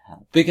 that would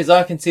help. Because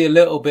I can see a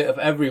little bit of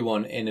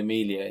everyone in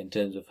Amelia in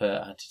terms of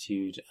her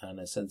attitude and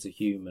her sense of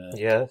humour,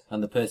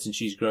 and the person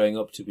she's growing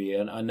up to be,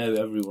 and I know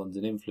everyone's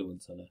an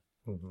influence on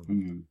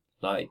her.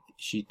 Like,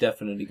 she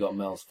definitely got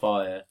Mel's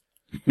fire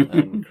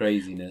and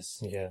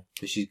craziness,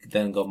 but she's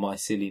then got my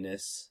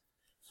silliness.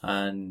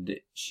 And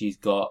she's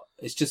got,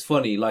 it's just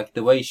funny, like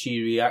the way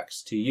she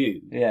reacts to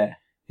you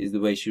is the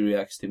way she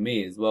reacts to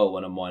me as well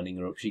when I'm winding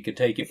her up. She could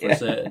take it for a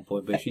certain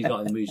point, but if she's not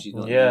in the mood, she's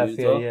not in the mood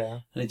as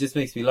well. And it just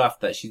makes me laugh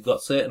that she's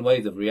got certain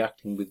ways of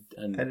reacting with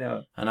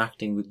and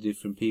acting with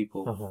different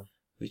people,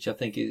 which I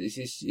think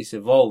it's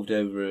evolved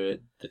over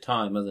the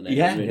time, hasn't it?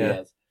 Yeah, it really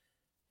has.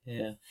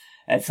 Yeah.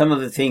 And some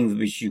of the things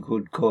which you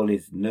could call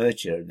is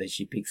nurture, that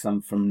she picks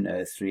some from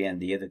nursery and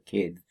the other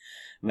kids.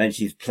 When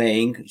she's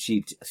playing,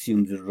 she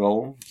assumes a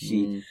role.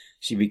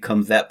 She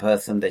becomes that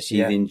person that she's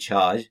in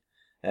charge.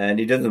 And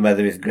it doesn't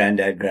matter if it's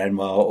granddad,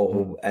 grandma,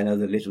 or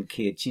another little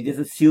kid. She just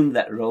assumes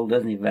that role,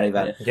 doesn't it, very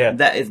well? Yeah.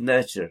 That is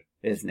nurture,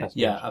 isn't it?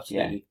 Yeah,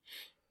 absolutely.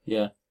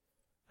 Yeah.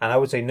 And I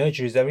would say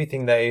nurture is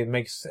everything that it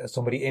makes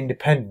somebody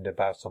independent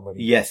about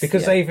somebody. Yes.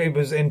 Because say if it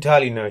was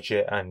entirely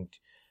nurture and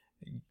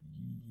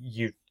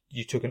you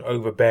took an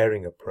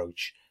overbearing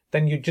approach,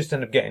 then you'd just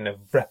end up getting a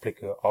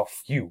replica of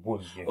you,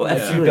 wouldn't you?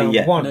 Well, you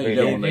don't want no, you really.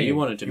 don't want that. You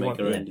wanted to make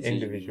her own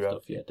individual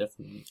stuff. Yeah,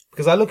 definitely.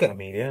 Because I look at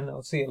Amelia and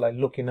I'll see it like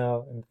looking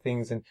out and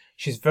things, and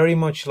she's very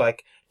much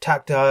like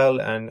tactile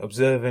and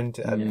observant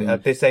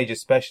at this age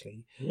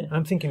especially. Yeah. And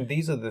I'm thinking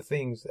these are the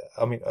things,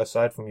 I mean,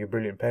 aside from your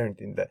brilliant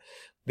parenting, that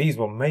these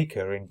will make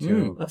her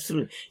into...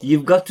 absolutely.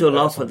 You've got to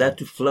allow for that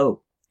to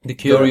flow. The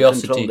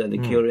curiosity. The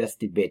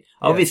curiosity bit.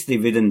 Obviously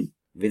within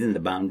the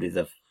boundaries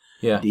of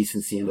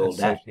decency and all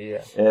that. Safety,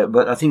 yeah.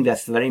 But I think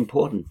that's very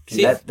important.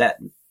 See-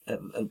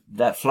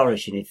 That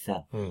flourish in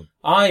itself.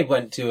 I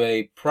went to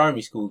a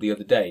primary school the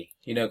other day,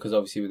 because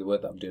obviously with the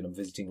work that I'm doing, I'm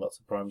visiting lots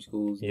of primary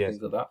schools and Yes.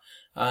 things like that.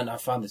 And I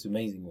found this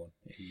amazing one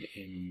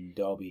in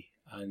Derby.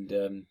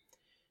 And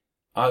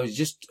I was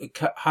just,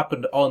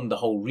 happened on the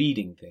whole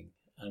reading thing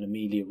and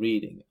Amelia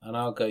reading. And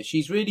I'll go,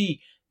 she's really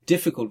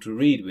difficult to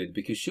read with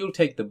because she'll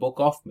take the book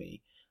off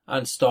me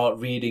and start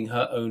reading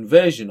her own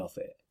version of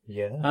it.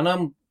 Yeah. And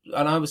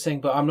I was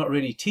saying, but I'm not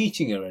really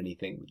teaching her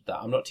anything with that.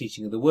 I'm not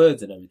teaching her the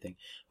words and everything.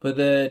 But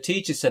the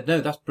teacher said,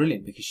 no, that's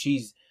brilliant because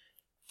she's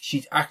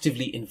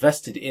actively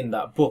invested in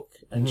that book.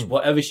 And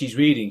whatever she's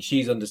reading,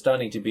 she's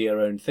understanding to be her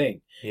own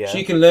thing. Yeah.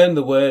 She can learn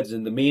the words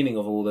and the meaning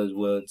of all those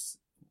words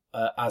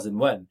as and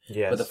when.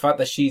 Yes. But the fact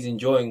that she's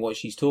enjoying what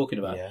she's talking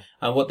about. Yeah.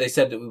 And what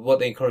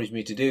they encouraged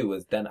me to do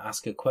was then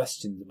ask her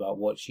questions about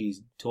what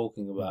she's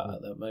talking about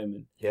at that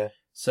moment. Yeah.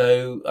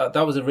 So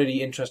that was a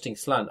really interesting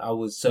slant.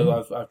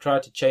 I've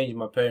tried to change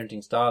my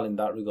parenting style in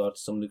that regard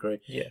to some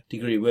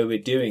degree where we're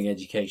doing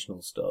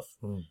educational stuff.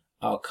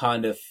 I'll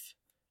kind of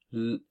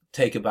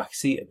take a back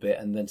seat a bit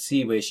and then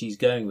see where she's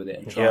going with it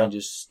and try and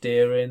just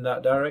steer her in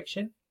that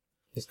direction.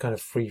 It's kind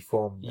of free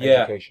form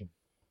education.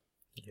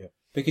 Yeah.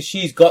 Because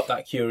she's got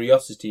that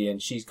curiosity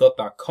and she's got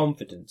that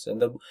confidence.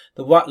 And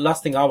the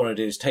last thing I want to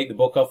do is take the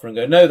book off her and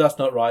go, no, that's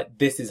not right.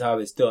 This is how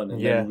it's done.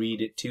 And then read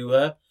it to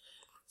her.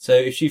 So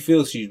if she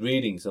feels she's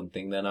reading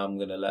something, then I'm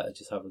going to let her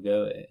just have a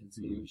go at it and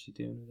see what she's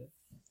doing with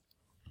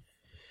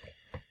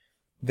it.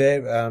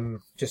 There,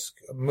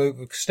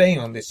 staying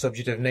on this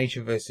subject of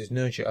nature versus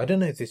nurture. I don't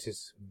know if this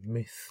is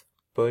myth,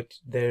 but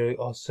there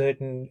are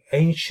certain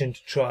ancient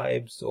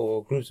tribes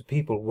or groups of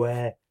people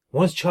where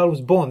once a child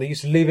was born, they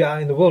used to leave it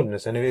out in the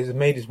wilderness, and if it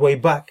made its way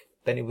back,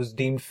 then it was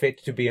deemed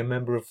fit to be a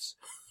member of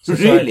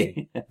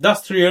society. Really?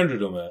 That's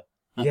 300 on there.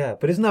 Yeah,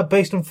 but isn't that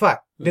based on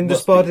fact? Didn't the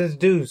Spartans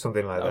do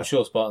something like that? I'm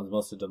sure Spartans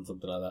must have done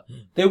something like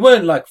that. They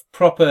weren't like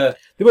proper...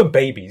 They weren't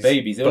babies. They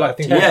were but like I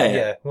think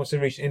 10. once they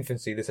reached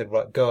infancy, they said,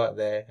 right, go out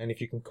there, and if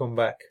you can come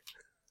back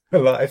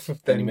alive,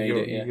 then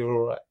you're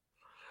all right.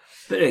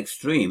 Very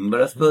extreme,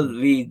 but I suppose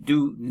we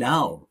do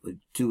now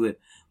to a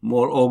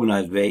more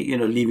organized way.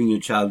 Leaving your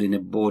child in a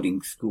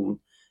boarding school.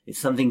 It's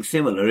something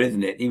similar,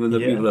 isn't it? Even though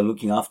people are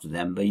looking after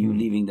them, but you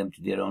leaving them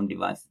to their own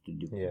devices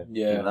to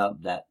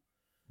develop that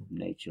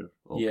nature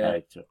or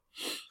character.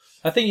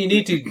 I think you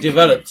need to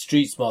develop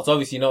street smarts.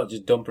 Obviously not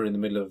just dump her in the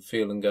middle of a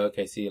field and go,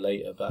 okay, see you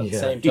later. But at the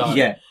same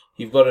time,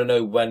 you've got to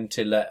know when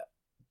to let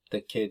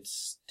the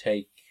kids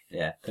take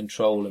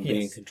control and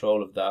be in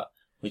control of that.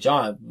 Which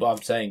I'm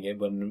saying it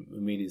when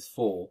Amelia's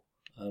 4,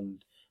 and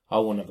I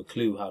won't have a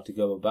clue how to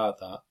go about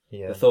that.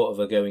 Yeah. The thought of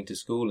her going to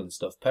school and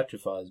stuff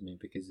petrifies me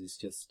because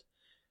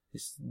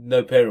it's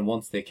no parent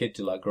wants their kid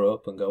to like grow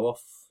up and go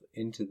off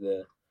into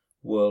the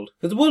world.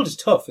 Because the world is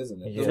tough,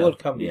 isn't it? The world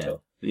can be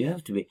tough. You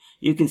have to be.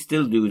 You can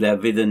still do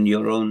that within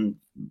your own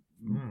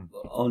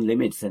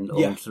limits and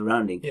own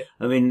surrounding. Yeah.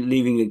 I mean,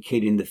 leaving a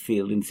kid in the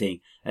field and saying,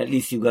 at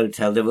least you've got to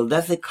tell them, well,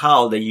 that's a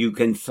cow that you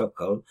can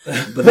suckle,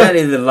 but that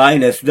is a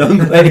lioness. Don't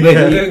go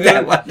anywhere near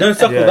that one. Don't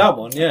suckle that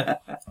one,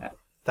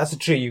 That's a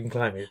tree you can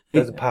climb it.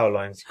 Those are power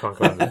lines, you can't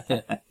climb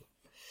it.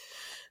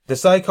 The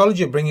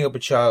psychology of bringing up a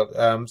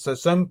child. So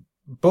some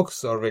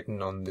books are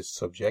written on this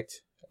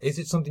subject. Is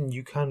it something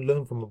you can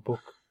learn from a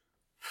book?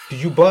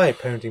 Did you buy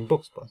parenting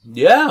books, Boss?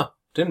 Yeah,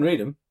 didn't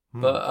read them.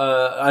 But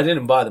I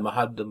didn't buy them. I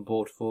had them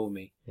bought for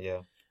me.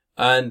 Yeah.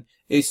 And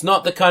it's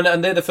not the kind of,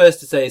 and they're the first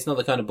to say it's not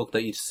the kind of book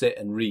that you sit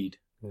and read.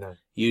 No.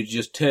 You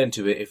just turn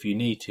to it if you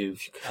need to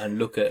and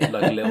look at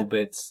like little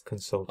bits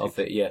of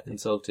it. Yeah,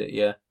 consult it.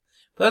 Yeah.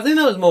 But I think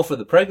that was more for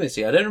the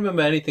pregnancy. I don't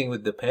remember anything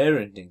with the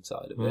parenting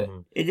side of it.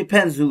 It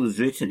depends who's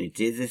written it.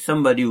 Is it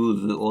somebody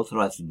who's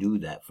authorized to do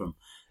that from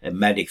a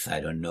medics?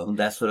 I don't know.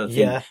 That sort of thing.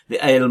 Yeah.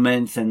 The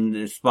ailments and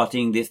the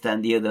spotting this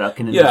and the other, I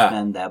can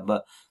understand that.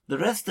 But the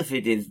rest of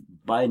it is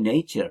by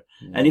nature.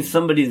 And if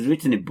somebody's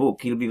written a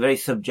book, it'll be very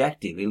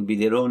subjective. It'll be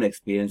their own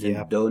experience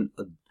and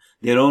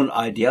their own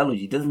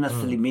ideology. It doesn't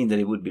necessarily mean that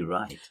it would be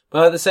right.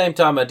 But at the same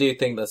time, I do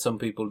think that some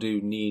people do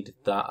need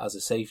that as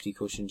a safety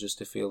cushion just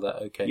to feel that,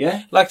 okay.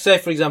 Yeah. Like, say,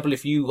 for example,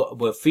 if you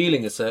were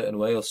feeling a certain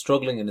way or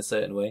struggling in a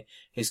certain way,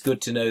 it's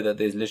good to know that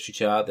there's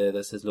literature out there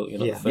that says, look, you're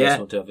not the first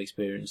one to have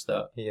experienced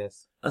that.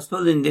 Yes. I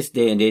suppose in this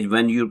day and age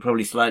when you're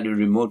probably slightly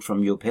remote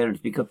from your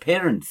parents, because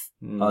parents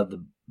are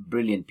the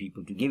brilliant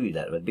people to give you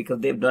that,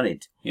 because they've done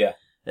it. Yeah.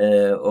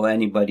 Or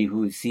anybody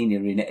who is senior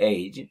in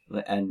age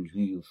and who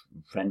you're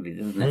friend with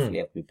doesn't necessarily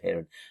have to be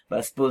parent. But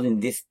I suppose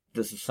in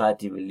the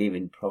society we live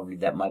in, probably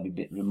that might be a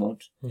bit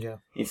remote. Yeah.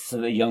 If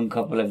a young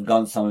couple have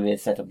gone somewhere,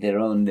 set up their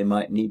own, they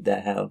might need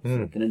that help.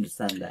 So I can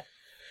understand that.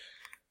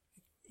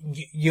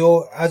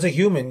 As a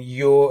human,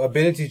 your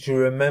ability to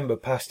remember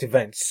past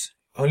events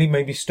only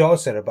maybe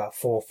starts at about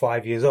 4 or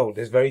 5 years old.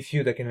 There's very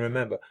few that can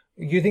remember.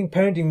 You think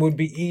parenting would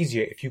be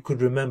easier if you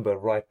could remember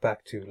right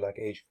back to like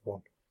age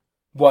 1?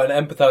 What,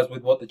 and empathise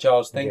with what the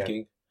child's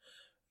thinking?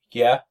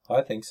 Yeah,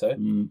 I think so.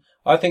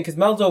 I think, because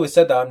Mel's always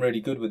said that I'm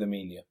really good with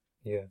Amelia.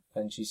 Yeah.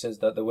 And she says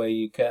that the way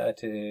you get her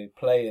to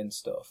play and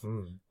stuff,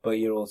 Mm. but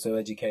you're also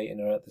educating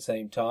her at the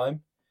same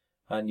time.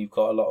 And you've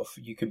got a lot of,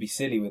 you could be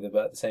silly with her,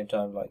 but at the same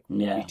time, like,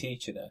 Yeah. be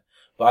teaching her.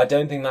 But I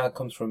don't think that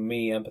comes from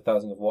me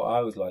empathizing of what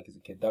I was like as a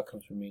kid. That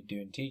comes from me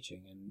doing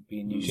teaching and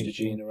being used to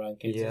Teaching. being around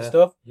kids Yeah. and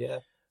stuff. Yeah.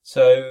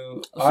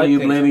 So, So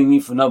you're blaming me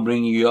for not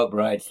bringing you up,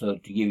 right? So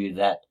to give you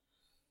that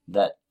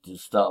to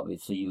start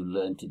with, so you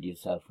learnt it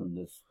yourself from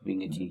this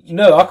being a teacher.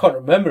 No, I can't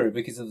remember it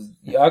because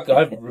I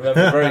remember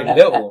very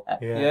little.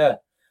 Yeah.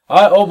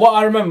 What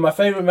I remember, my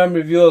favourite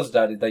memory of yours,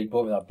 Dad, is that you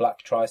bought me that black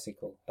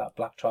tricycle. That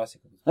black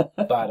tricycle was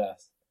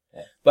badass.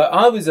 Yeah. But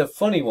I was a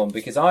funny one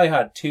because I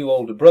had 2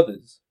 older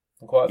brothers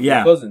and quite a few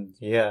Yeah. cousins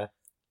Yeah.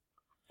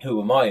 who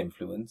were my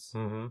influence.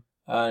 Mm-hmm.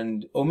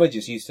 And Uma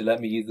just used to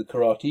let me use the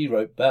karate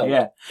rope belt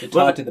Yeah. to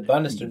tie to the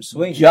banister and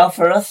swing. Job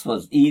for us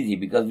was easy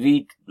because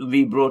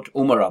we brought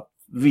Umar up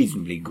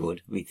reasonably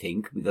good, we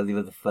think, because he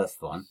was the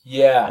first one.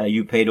 Yeah.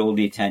 You paid all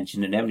the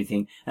attention and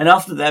everything. And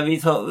after that, we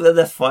thought, well,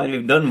 that's fine.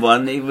 We've done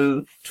one.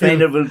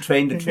 Trainer will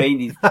train the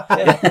trainees.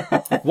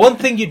 One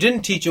thing you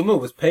didn't teach Uma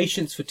was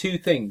patience for 2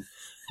 things.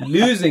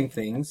 Losing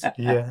things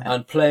Yeah.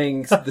 and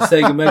playing the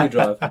Sega Mega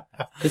Drive.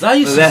 Because I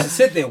used to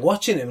sit there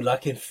watching him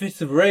like in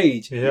fits of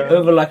rage Yeah.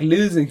 over like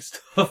losing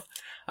stuff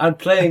and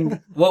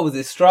playing, what was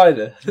it,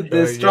 Strider?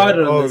 The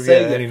Strider Oh, and the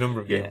Sega. yeah, any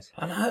number of games.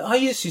 And I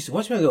used to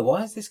watch him and go,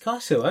 why is this guy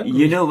so angry?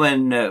 You know,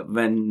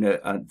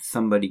 when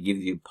somebody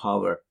gives you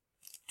power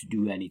to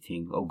do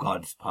anything, or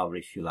God's power,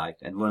 if you like,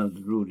 and one of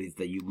the rules is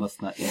that you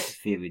must not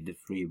interfere with the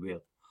free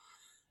will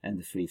and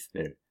the free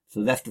spirit.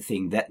 So that's the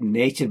thing, that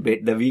nature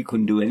bit that we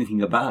couldn't do anything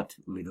about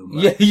with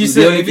Umar. Yeah, you The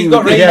said only if he's thing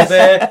got we rage could-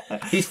 there,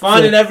 he's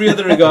fine in every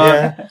other regard.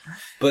 Yeah.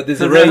 But there's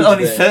So a there's rage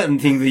only there. certain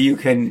things that you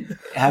can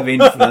have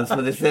influence,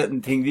 but there's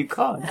certain things you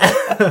can't.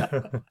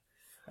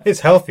 It's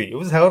healthy. It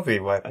was healthy,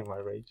 I think, my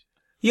rage.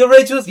 Your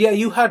rage was, yeah,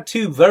 you had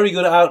 2 very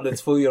good outlets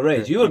for your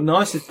rage. You were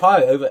nice as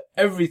pie over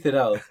everything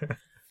else.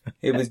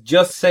 It was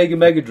just Sega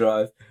Mega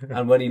Drive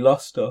and when he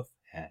lost stuff.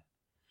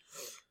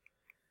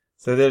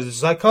 So there's a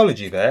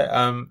psychology there.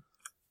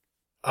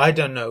 I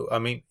don't know. I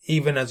mean,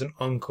 even as an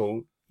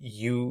uncle,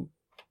 you,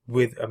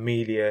 with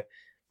Amelia,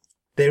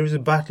 there is a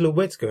battle of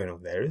wits going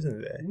on there,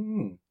 isn't there?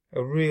 Mm.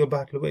 A real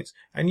battle of wits.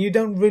 And you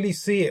don't really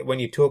see it when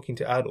you're talking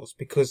to adults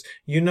because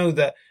you know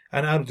that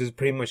an adult is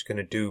pretty much going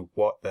to do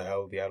what the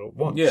hell the adult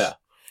wants. Yeah.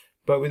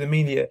 But with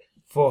Amelia,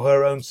 for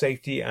her own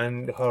safety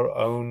and her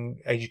own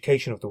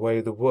education of the way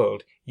of the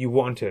world, you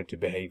want her to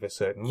behave a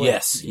certain way.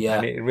 Yes, yeah.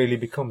 And it really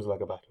becomes like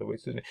a battle of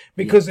wits, doesn't it?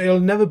 Because it'll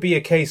never be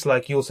a case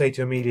like you'll say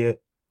to Amelia,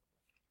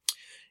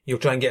 you'll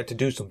try and get her to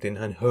do something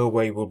and her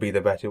way will be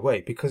the better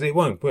way. Because it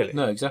won't, will it?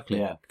 No, exactly.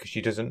 Yeah. Because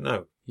she doesn't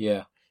know.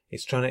 Yeah.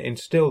 It's trying to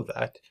instill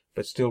that,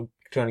 but still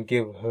trying to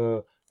give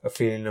her a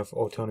feeling of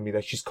autonomy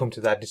that she's come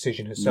to that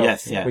decision herself.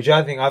 Yes, yeah. Which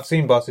I think I've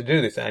seen Barca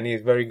do this, and he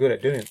is very good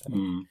at doing that.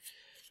 Mm.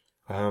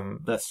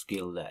 That's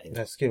skill, that is.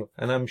 That skill.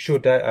 And I'm sure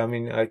Dad, I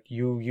mean,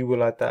 you were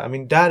like that. I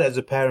mean, Dad as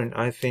a parent,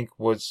 I think,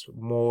 was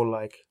more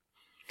like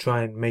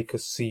try and make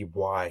us see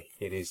why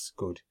it is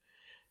good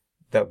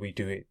that we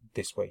do it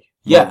this way.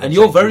 Yeah, Rather and than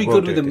you're saying, very "You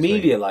won't good do with it this way."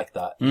 Amelia like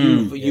that.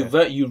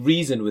 Mm. You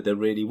reason with her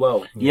really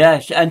well.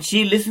 Yeah, and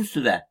she listens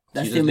to that.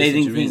 That's She the does listen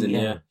amazing to thing. reason,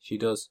 Yeah. she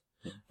does.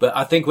 But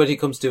I think when it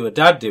comes to her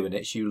dad doing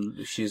it,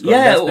 she's got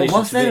Yeah, less patience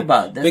what's to that do it.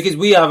 about? That's- Because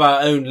we have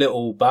our own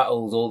little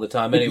battles all the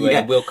time anyway, Yeah.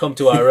 and we'll come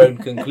to our own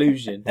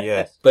conclusion.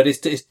 Yes. But it's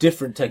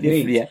different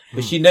techniques. Yeah.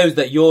 But she knows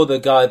that you're the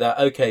guy that,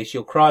 okay,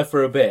 she'll cry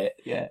for a bit,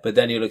 Yeah. but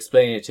then you'll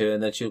explain it to her,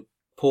 and then she'll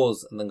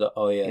pause and then go,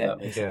 oh yeah, Yeah. that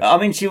makes Yeah. sense. I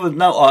mean, she will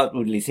not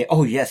outwardly say,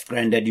 "Oh yes,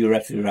 Granddad, you're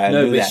absolutely right." I'll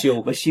No, do but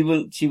that." But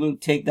she will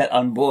take that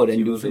on board and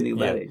She do will do- something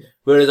about yeah. it.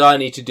 Whereas I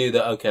need to do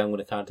that, okay, I'm going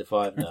to count to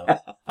 5 now.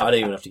 I don't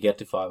even have to get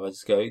to 5. I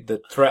just go,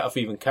 the threat of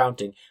even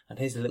counting, and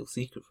here's a little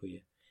secret for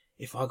you.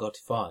 If I got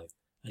to 5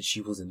 and she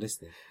wasn't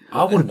listening,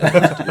 I wouldn't know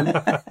what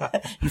to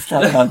do. You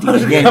start counting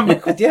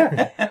again.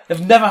 Yeah.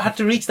 I've never had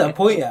to reach that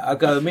point yet. I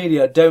go,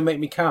 Amelia, don't make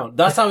me count.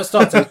 That's how it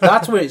starts.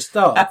 That's where it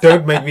starts.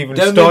 Don't make me even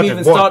Don't start make me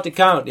at even one. start to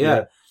count,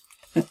 yeah.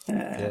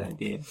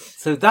 Yeah.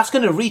 So that's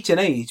going to reach an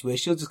age where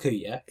she'll just go,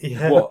 yeah.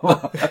 Yeah. What?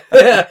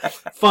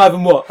 5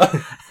 and what?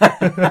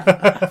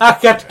 I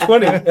got to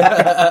 20.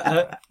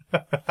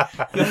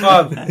 You're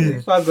 5.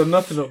 5's got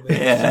nothing on me.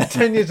 Yeah.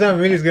 10 years time,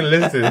 Amelia's going to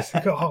listen to this.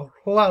 Go, oh,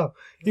 wow.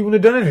 You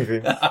wouldn't have done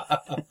anything.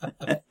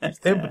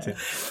 It's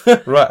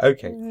impotent. Right,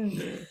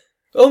 okay.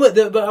 Oh,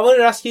 but I wanted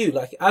to ask you,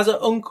 like, as an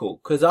uncle,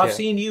 because I've Yeah.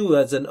 seen you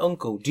as an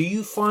uncle, do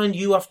you find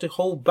you have to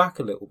hold back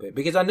a little bit?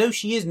 Because I know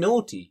she is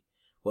naughty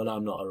when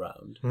I'm not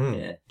around.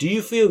 Yeah. Do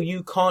you feel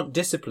you can't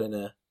discipline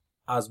her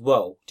as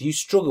well? Do you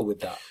struggle with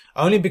that?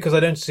 Only because I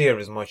don't see her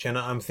as much, and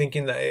I'm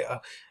thinking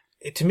that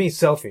it to me is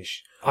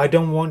selfish. I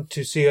don't want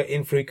to see her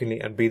infrequently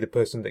and be the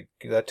person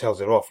that tells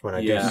her off when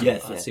I do.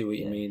 Yes, I yeah, see what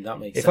you yeah. mean. That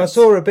makes If sense. I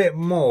saw her a bit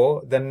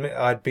more, then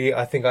I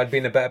think I'd be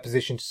in a better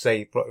position to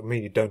say,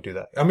 "Amelia, don't do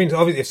that." I mean,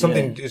 obviously, if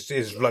something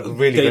is like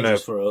really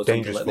Dangerous for her or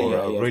dangerous something for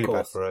like her, that, or yeah, really of bad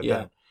course. for her,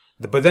 Yeah.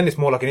 but then it's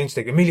more like an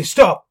instinct. Amelia,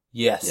 stop!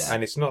 Yes.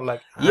 And it's not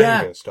like Yeah.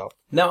 anger, stop.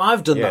 Now,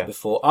 I've done Yeah. that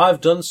before.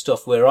 I've done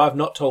stuff where I've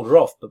not told her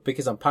off, but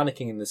because I'm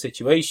panicking in the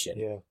situation,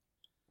 Yeah.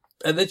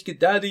 And then she goes,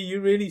 Daddy,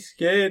 you really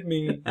scared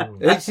me.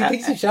 And she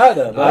thinks you shout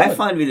at her. I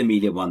find with the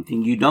media one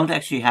thing, you don't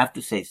actually have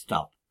to say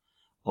stop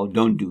or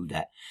don't do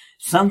that.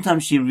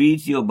 Sometimes she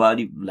reads your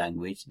body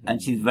language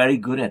and she's very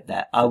good at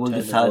that. I will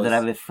decide that I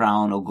have a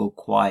frown or go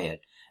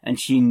quiet. And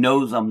she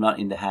knows I'm not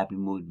in the happy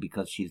mood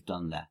because she's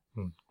done that.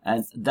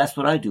 And that's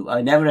what I do.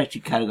 I never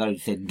actually categorically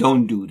say,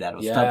 don't do that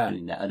or stop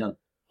doing that. I don't.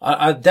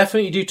 I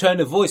definitely do tone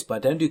of voice, but I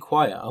don't do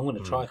quiet. I'm going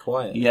to try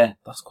quiet. Yeah.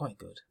 That's quite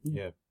good.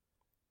 Yeah.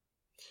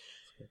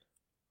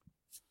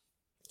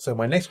 So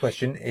my next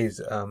question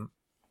is,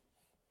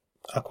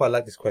 I quite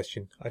like this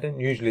question. I don't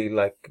usually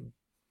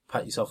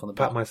Pat yourself on the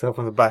back. pat myself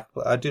on the back,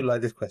 but I do like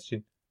this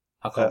question.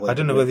 I can't wait I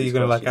don't to know read whether this you're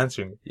going to like question.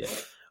 answering it. Yeah.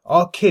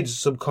 Are kids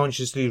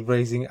subconsciously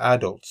raising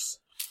adults?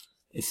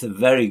 It's a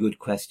very good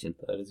question.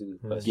 That is a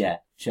good question. Yeah.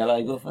 Shall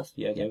I go first?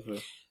 Yeah, go for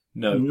it.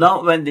 No.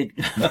 Not when they...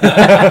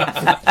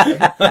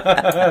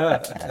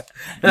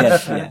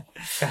 Yes, yeah.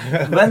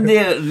 When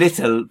they're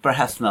little,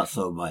 perhaps not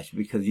so much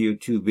because you're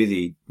too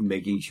busy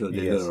making sure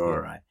they're all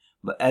right.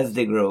 But as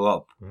they grow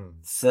up,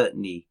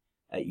 certainly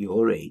at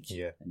your age,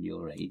 and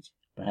your age,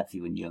 perhaps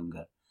even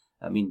younger.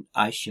 I mean,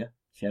 Aisha.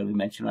 Shall we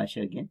mention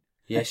Aisha again?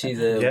 Yeah, she's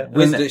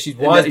she's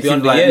wise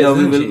beyond the right. years, No,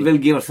 isn't she? we'll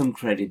give her some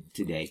credit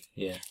today.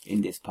 Yeah.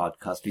 In this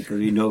podcast because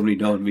we normally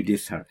don't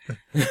diss her.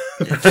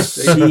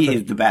 She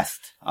is the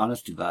best,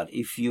 honest to God.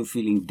 If you're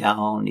feeling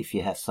down, if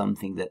you have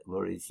something that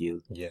worries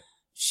you,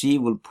 she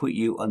will put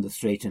you on the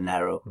straight and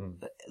narrow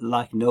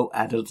like no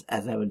adult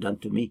has ever done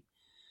to me.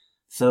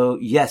 So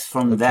yes,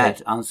 from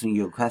that, answering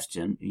your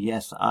question,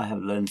 yes, I have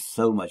learned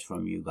so much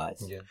from you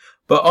guys. Yeah.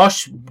 But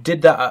Osh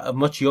did that at a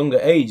much younger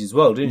age as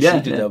well, didn't she?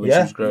 Yeah, She did that when she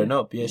was growing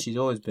up. Yeah, she's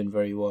always been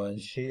very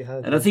wise. She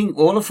has. And I think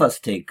all of us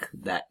take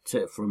that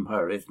from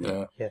her, isn't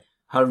it? Yeah.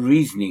 Her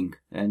reasoning,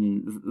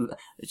 and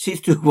she's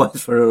too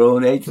wise for her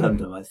own age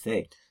sometimes, I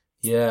say.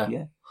 Yeah.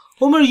 Yeah.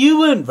 Well, Mary, you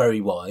weren't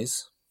very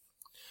wise.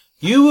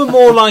 You were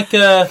more like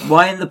a...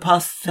 Why in the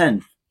past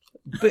tense?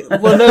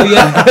 Well, no,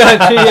 yeah.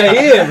 Actually, yeah,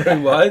 he ain't very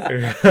wise.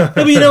 No,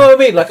 but you know what I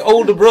mean? Like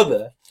older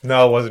brother.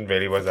 No, I wasn't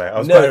really, was I? I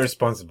was No. quite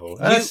irresponsible.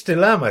 I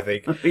still am, I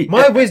think.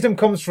 My wisdom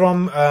comes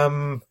from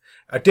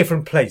a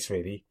different place,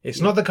 really. It's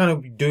not the kind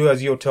of do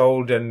as you're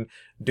told and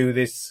do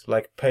this,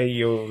 like pay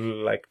your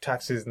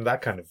taxes and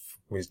that kind of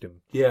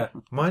wisdom. Yeah.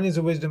 Mine is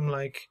a wisdom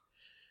like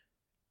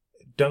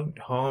don't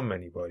harm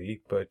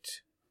anybody, but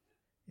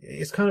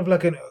it's kind of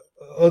like an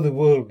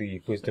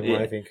otherworldly wisdom,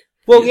 I think.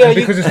 Well, yeah, and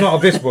because it's not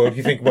of this world,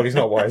 you think, well, he's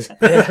not wise.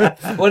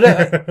 Well,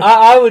 no,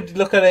 I would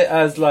look at it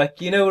as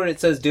like, you know where it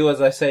says do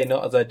as I say,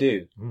 not as I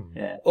do?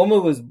 Yeah. Umar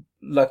was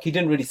like, he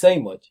didn't really say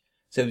much.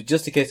 So it was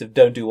just a case of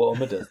don't do what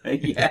Umar does.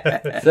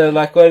 Yeah. So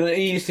like when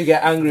he used to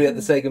get angry at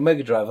the Sega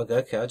Mega Drive, I go,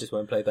 okay, I just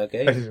won't play that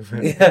game.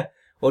 Yeah.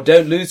 Or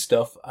don't lose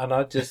stuff, and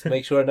I'd just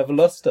make sure I never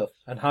lost stuff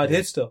and hide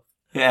his stuff.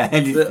 Yeah.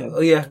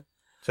 So, yeah.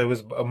 So it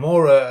was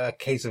more a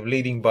case of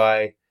leading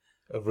by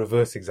a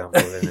reverse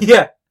example. Than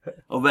Yeah.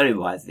 Oh, very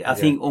wisely. I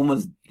think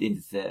almost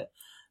is a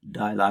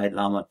Dalai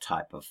Lama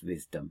type of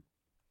wisdom.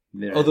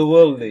 Whereas,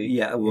 Otherworldly.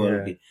 Yeah,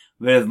 worldly.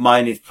 Whereas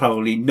mine is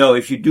probably, no,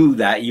 if you do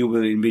that, you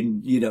will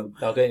be,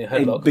 I'll get in your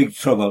in headlock. big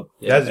trouble.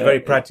 Yeah. That's very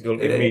practical,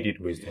 immediate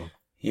wisdom.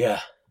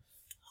 Yeah.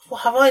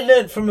 Well, have I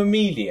learnt from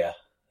Amelia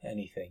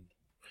anything?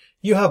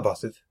 You have,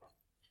 Bassett.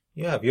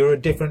 You have. You're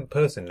a different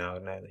person now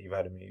that you've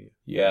had Amelia.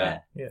 Yeah.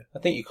 Yeah. I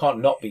think you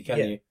can't not be, can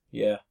Yeah. you?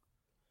 Yeah.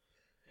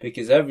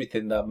 Because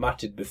everything that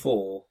mattered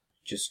before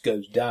just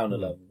goes down a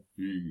level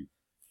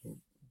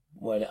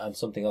and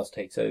something else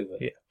takes over.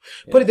 Yeah.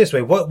 Put it this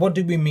way, what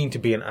do we mean to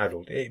be an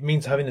adult? It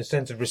means having a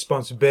sense of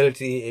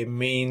responsibility. It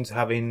means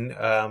having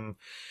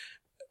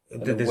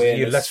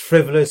you're less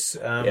frivolous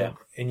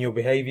in your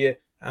behaviour,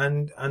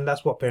 and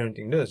that's what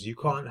parenting does. You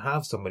can't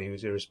have somebody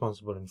who's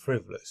irresponsible and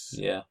frivolous.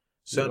 Yeah.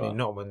 Certainly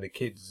not when the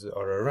kids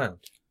are around.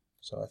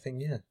 So I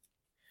think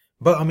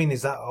But I mean,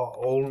 is that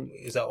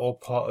all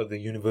part of the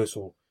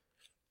universal?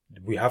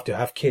 We have to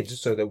have kids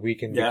so that we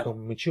can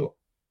become mature.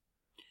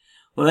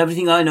 Well,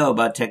 everything I know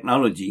about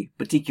technology,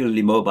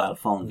 particularly mobile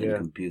phones and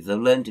computers, I've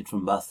learned it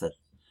from Bassett.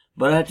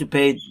 But I had to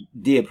pay a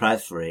dear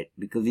price for it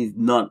because he's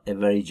not a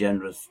very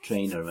generous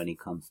trainer when it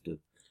comes to,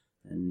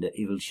 and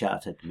he will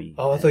shout at me.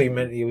 Oh, I thought you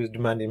meant he was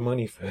demanding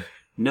money for.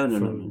 No.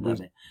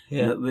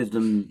 Yeah.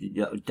 Wisdom,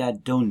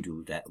 Dad, don't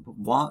do that.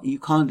 What? You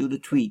can't do the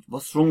tweet.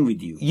 What's wrong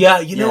with you? Yeah,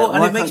 you know what? And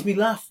why it makes me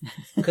laugh.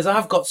 Because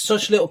I've got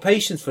such little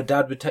patience for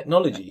Dad with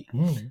technology.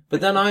 But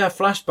then I have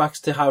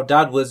flashbacks to how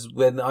Dad was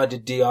when I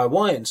did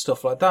DIY and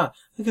stuff like that.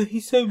 I go,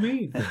 he's so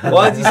mean.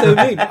 Why is he so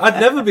mean? I'd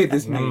never be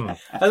this mean.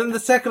 And then the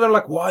second I'm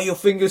like, why are your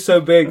fingers so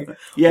big?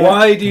 Yeah.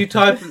 Why do you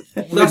type...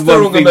 That's the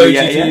one wrong finger, emoji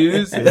yeah. to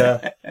use.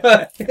 Yeah.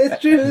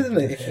 It's true, isn't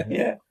it?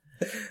 Yeah.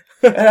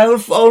 And I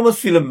would almost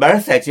feel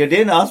embarrassed actually. I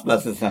didn't ask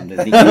Bassett something.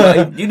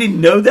 You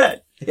didn't know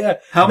that. Yeah.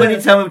 How many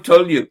times I've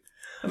told you?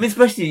 I mean,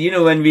 especially,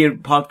 when we're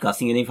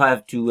podcasting and if I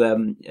have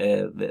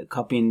to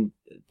copy and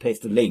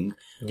paste the link,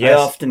 Yes.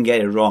 I often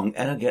get it wrong.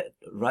 And I get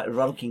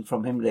rollicking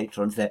from him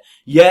later on and say,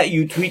 yeah,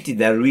 you tweeted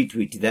that,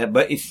 retweeted that,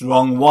 but it's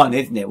wrong one,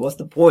 isn't it? What's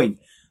the point?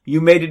 You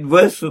made it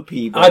worse for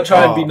people. I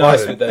try and be Oh, nice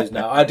right. with those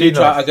now. I do Be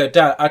try. nice. I go,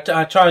 Dad.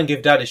 I try and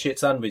give Dad a shit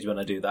sandwich when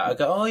I do that. I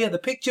go, oh yeah, the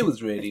picture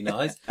was really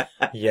nice,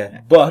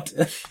 Yeah. but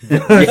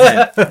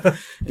Yeah.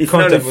 It's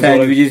not a content was all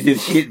sandwich, it's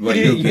just shit what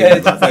you yeah,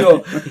 give. it's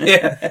pure.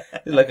 Yeah,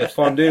 it's like a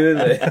fondue,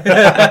 isn't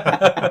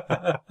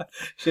it?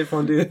 Shit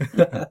fondue.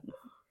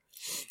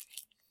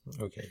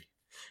 Okay.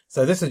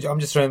 So I'm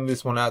just throwing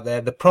this one out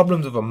there. The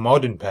problems of a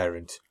modern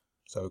parent.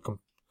 So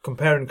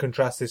compare and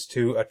contrast this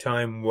to a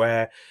time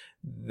where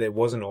there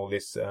wasn't all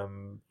this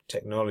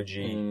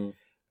technology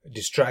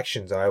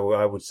distractions. I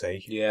would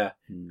say. Yeah,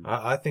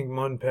 I think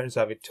modern parents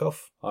have it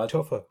tougher.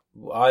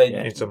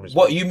 In some respects.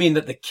 What you mean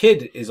that the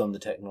kid is on the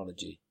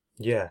technology?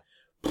 Yeah.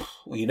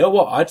 Well, you know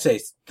what? I'd say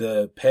it's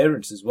the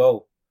parents as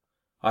well.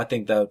 I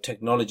think the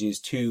technology is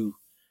too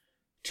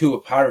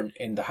apparent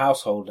in the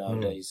household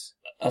nowadays.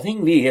 I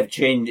think we have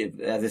changed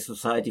as a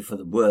society for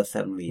the worse,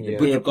 haven't we? The Yeah.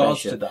 With peer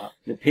regards pressure. to that.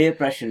 The peer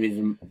pressure is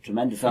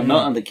tremendous. I'm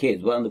not on the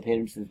kids, but on the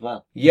parents as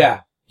well.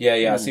 Yeah.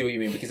 I see what you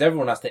mean, because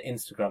everyone has to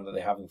Instagram that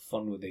they're having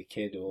fun with their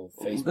kid or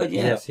Facebook. But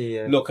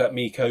yeah. Look at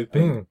me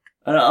coping.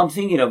 And I'm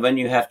thinking of when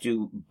you have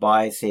to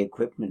buy, say,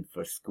 equipment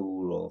for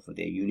school or for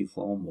their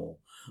uniform or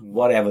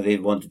whatever they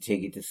want to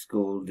take it to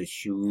school, the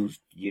shoes,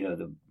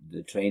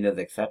 the trainers,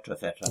 etc.,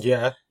 etc.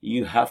 Yeah.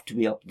 You have to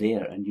be up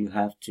there, and you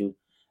have to,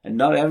 and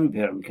not every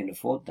parent can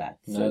afford that.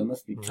 So No. it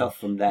must be tough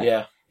from that.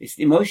 Yeah. It's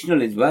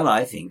emotional as well,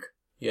 I think.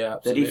 Yeah, That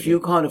absolutely. if you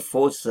can't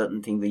afford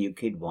certain things that your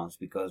kid wants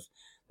because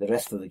the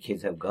rest of the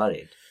kids have got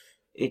it,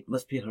 it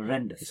must be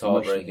horrendous. It's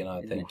heartbreaking, I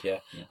emotionally, think,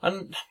 isn't yeah. it?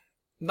 And,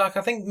 like,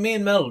 I think me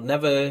and Mel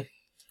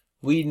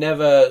we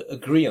never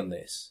agree on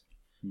this.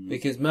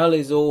 Because Mel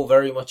is all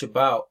very much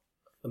about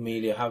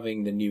Amelia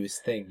having the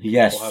newest thing.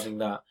 Yes. Or having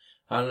that.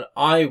 And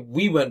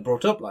we weren't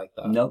brought up like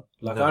that. No.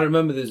 Like, No. I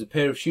remember there's a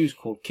pair of shoes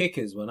called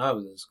Kickers when I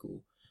was in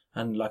school.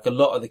 And, like, a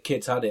lot of the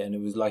kids had it, and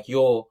it was like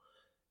your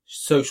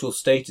social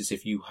status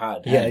if you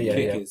had Yeah, yeah,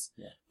 Kickers.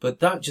 yeah. But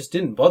that just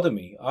didn't bother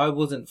me. I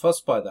wasn't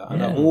fussed by that. And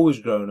Yeah. I've always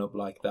grown up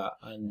like that.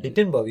 And It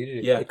didn't bother you, did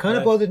it? Yeah, It kind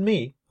of no. bothered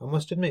me, I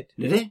must admit.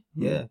 Did it?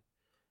 Yeah.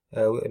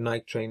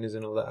 Nike trainers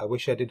and all that. I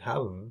wish I did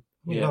have them.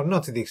 Yeah.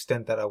 Not to the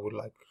extent that I would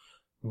like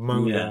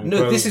moan Yeah. and No,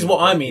 groan this is and what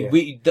I like, mean.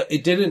 yeah.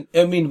 It didn't.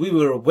 I mean, we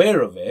were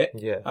aware of it,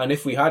 Yeah. and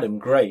if we had them,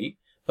 great.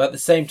 But at the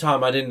same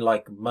time, I didn't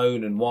like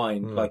moan and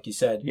whine, like you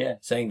said, Yeah.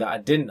 saying that I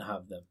didn't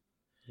have them.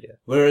 Yeah.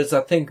 Whereas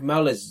I think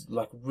Mel is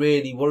like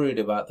really worried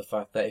about the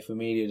fact that if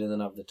Amelia doesn't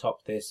have the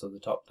top this or the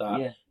top that,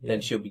 Yeah.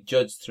 then she'll be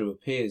judged through her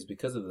peers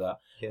because of that.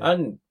 Yeah.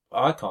 And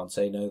I can't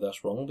say no,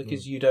 that's wrong,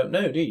 because you don't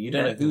know, do you? You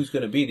don't Yeah. know who's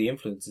going to be the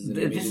influences in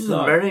This Amelia's is a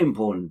life. very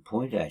important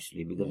point,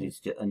 actually,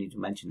 because I need to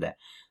mention that.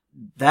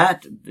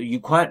 That,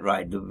 you're quite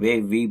right, the way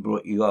we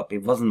brought you up,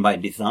 it wasn't by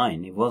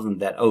design. It wasn't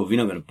that, oh, we're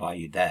not going to buy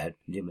you that.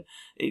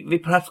 We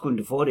perhaps couldn't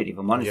afford it, if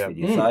I'm honest Yeah. with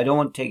you. So I don't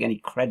want to take any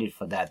credit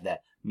for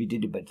that we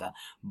did it better.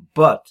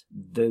 But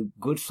the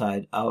good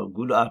side, our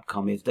good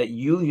outcome is that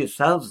you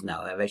yourselves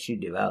now have actually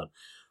developed.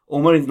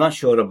 Umar is not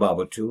sure about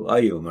it too, are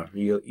you, Umar?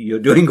 You're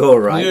doing all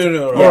right. You're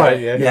doing all All right. right,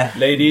 yeah. Yeah.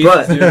 Ladies,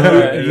 But doing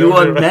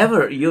all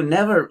right. you're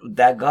never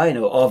that guy,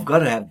 oh, I've got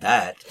to have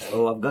that,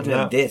 or I've got to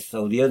have this,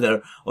 or the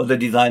other, or the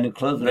designer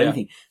clothes, or Yeah.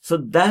 anything. So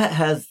that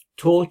has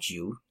taught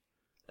you,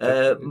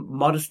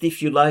 modesty,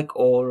 if you like,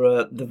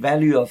 or the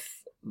value of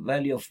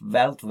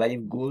wealth, value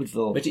of goods,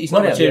 or But it's not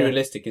whatever.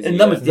 materialistic, is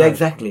it? Yeah,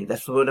 exactly.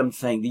 That's what I'm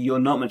saying. You're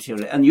not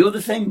material, and you're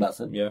the same,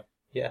 Bassett.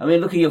 Yeah. I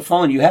mean, look at your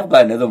phone. You have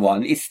got another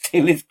one. It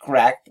still is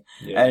cracked,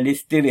 Yeah. and it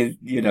still is,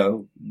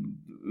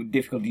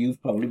 difficult to use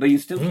probably, but you're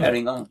still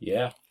carrying on.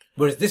 Yeah.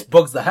 Whereas this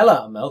bugs the hell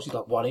out of Mel. She's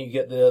like, why don't you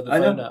get the I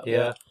phone know. out?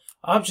 Yeah.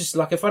 I'm just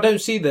like, if I don't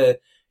see the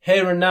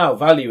here and now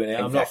value in it,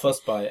 I'm not Exactly.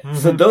 fussed by it.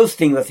 So those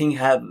things, I think,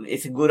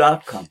 it's a good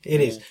outcome.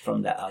 It is.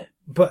 From that out.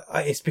 But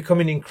it's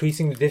becoming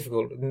increasingly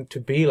difficult to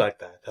be like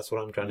that. That's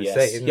what I'm trying to Yes.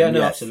 say. Isn't Yeah, it? no,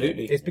 Yes.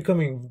 absolutely. It's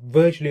becoming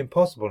virtually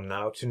impossible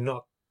now to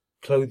not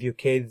clothe your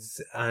kids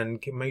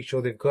and make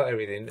sure they've got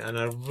everything. And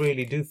I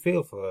really do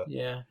feel for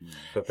Yeah.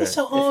 parents. It's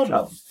a hard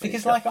tough. one. It's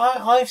Because, tough. like,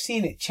 I've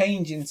seen it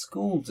change in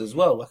schools as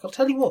well. Like, I'll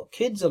tell you what,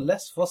 kids are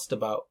less fussed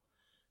about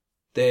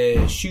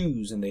their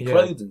shoes and their Yeah.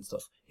 clothes and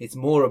stuff. It's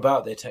more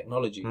about their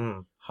technology.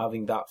 Mm.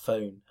 Having that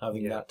phone,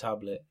 having Yeah. that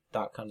tablet,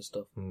 that kind of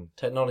stuff. Mm.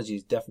 Technology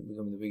is definitely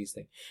becoming the biggest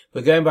thing.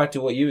 But going back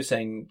to what you were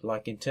saying,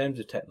 like in terms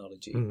of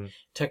technology,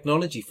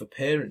 technology for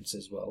parents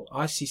as well.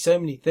 I see so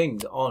many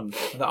things on,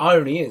 and the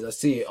irony is I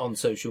see it on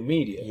social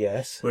media.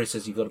 Yes. Where it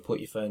says you've got to put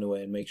your phone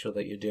away and make sure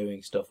that you're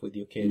doing stuff with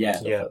your kids Yeah. and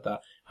stuff Yeah. like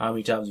that. How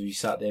many times have you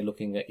sat there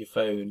looking at your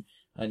phone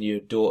and your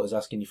daughter's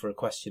asking you for a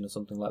question or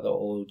something like that,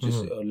 or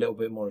just a little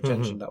bit more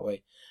attention that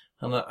way?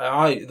 And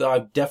I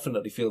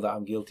definitely feel that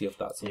I'm guilty of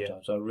that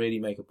sometimes. I really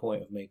make a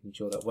point of making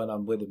sure that when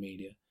I'm with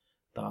Amelia,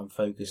 that I'm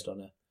focused on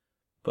her.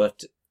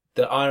 But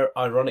the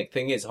ironic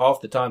thing is,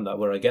 half the time that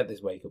where I get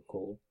this wake up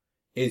call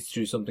is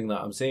through something that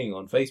I'm seeing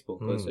on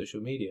Facebook or social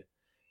media.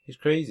 It's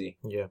crazy.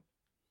 Yeah.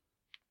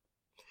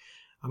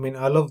 I mean,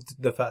 I love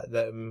the fact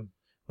that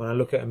when I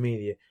look at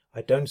Amelia,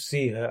 I don't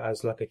see her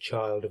as like a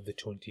child of the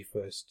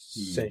 21st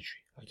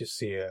century. I just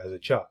see her as a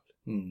child.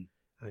 Mm.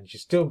 And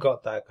she's still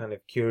got that kind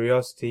of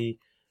curiosity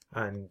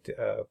and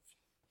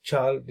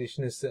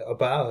childishness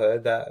about her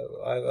that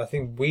I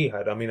think we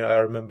had. I mean, I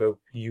remember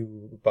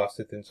you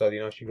bastards in Saudi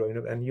Arabia growing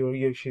up,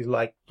 and she's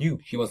like you.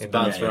 She wants to In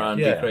bounce that. around,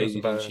 Yeah, be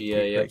crazy, bounce doesn't she?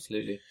 around, be Yeah, crazy.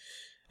 absolutely.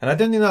 And I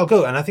don't think that'll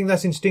go. And I think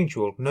that's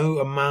instinctual. No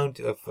amount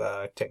of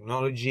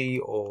technology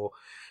or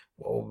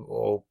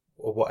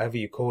whatever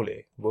you call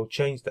it will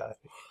change that.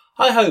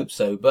 I hope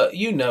so, but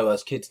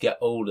as kids get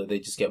older, they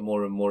just get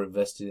more and more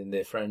invested in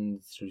their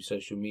friends through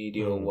social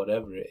media or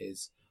whatever it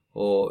is.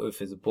 Or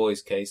if it's a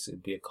boy's case,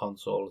 it'd be a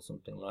console or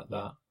something like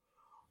that.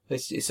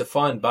 It's a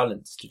fine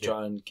balance to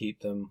try and keep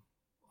them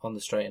on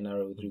the straight and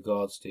narrow with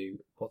regards to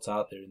what's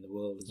out there in the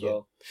world as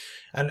well.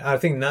 And I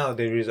think now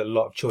there is a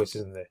lot of choice,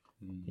 isn't there?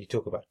 You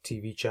talk about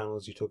TV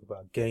channels, you talk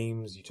about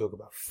games, you talk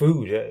about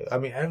food. I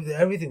mean,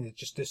 everything is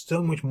just, there's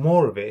so much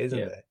more of it, isn't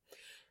there?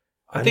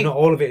 I think not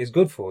all of it is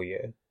good for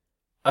you.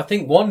 I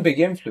think one big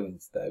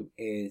influence, though,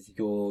 is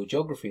your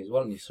geography as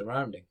well and your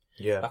surrounding.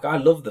 Yeah. Like, I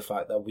love the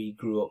fact that we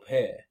grew up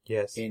here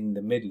Yes. in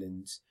the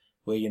Midlands,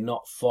 where you're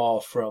not far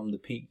from the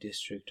Peak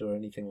District or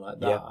anything like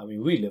that. Yeah. I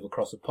mean, we live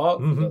across a park,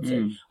 for God's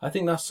sake. I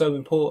think that's so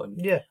important.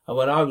 Yeah. And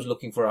when I was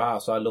looking for a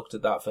house, I looked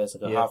at that first. I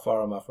go, Yeah. how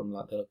far am I from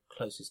like the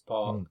closest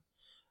park?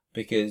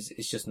 Because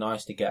it's just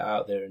nice to get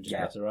out there and just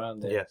mess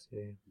around there. Yes.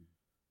 Yeah.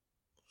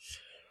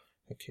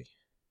 Okay.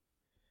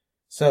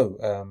 So,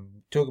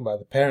 talking about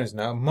the parents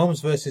now,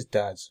 mums versus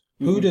dads.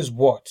 Who does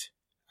what?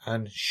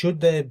 And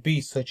should there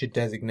be such a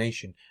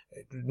designation?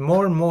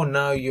 More and more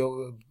now,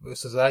 your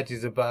society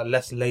is about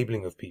less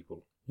labeling of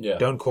people. Yeah.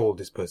 Don't call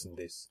this person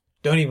this.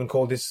 Don't even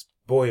call this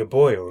boy a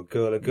boy or a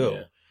girl a girl.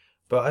 Yeah.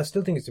 But I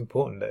still think it's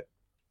important that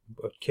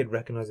a kid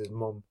recognizes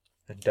mum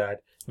and dad.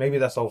 Maybe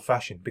that's old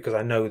fashioned because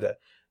I know that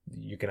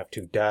you can have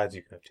two dads,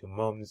 you can have two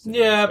mums.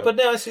 Yeah, so- but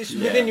no, it's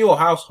within your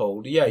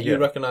household. Yeah, you Yeah.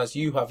 recognise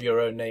you have your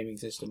own naming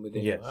system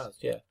within Yes. your house.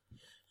 Yeah.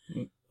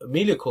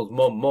 Amelia calls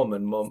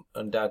mum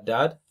and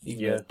dad,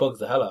 even though it bugs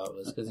the hell out of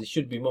us because it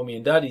should be mummy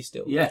and daddy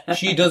still. Yeah.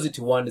 She does it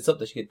to wind us up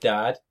that she get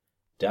dad.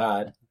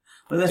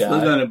 Well, that's Dad.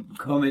 what's going to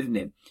come, isn't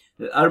it?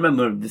 I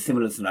remember the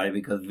similar scenario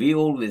because we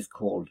always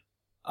called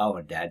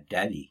our dad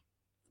daddy.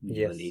 Yes.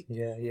 usually,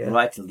 Yeah.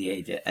 right till the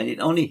age. And it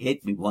only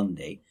hit me one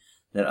day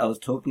that I was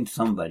talking to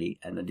somebody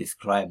and I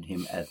described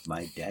him as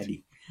my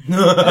daddy.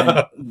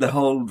 And the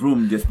whole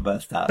room just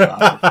burst out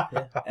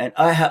laughing. And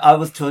I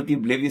was totally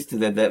oblivious to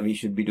that we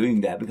should be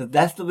doing that because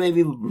that's the way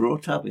we were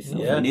brought up, isn't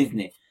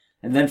it?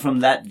 And then from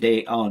that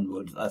day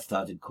onwards, I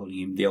started calling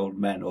him the old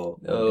man or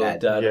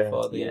dad. Dad Yeah. or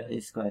father. Yeah,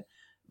 it's quite.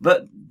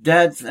 But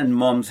dads and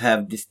moms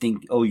have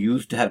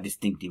used to have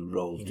distinctive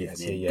roles.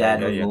 Yes, isn't it? yeah,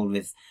 Dad yeah, was yeah.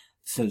 always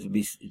so to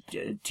be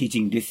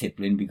teaching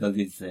discipline because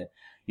it's,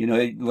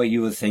 what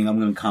you were saying, I'm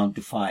going to count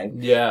to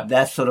 5. Yeah.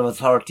 That sort of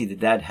authority the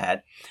dad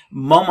had.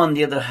 Mom, on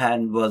the other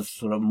hand, was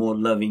sort of more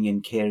loving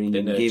and caring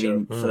and nurture.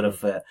 giving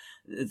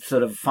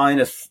sort of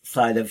finest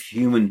side of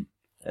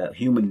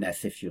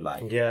humanness, if you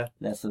like. Yeah.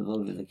 That's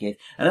always the case.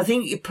 And I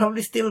think it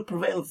probably still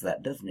prevails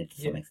that, doesn't it,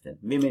 to some extent?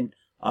 Women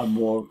are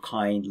more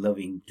kind,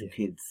 loving to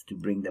kids, to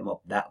bring them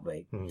up that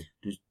way,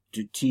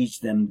 to teach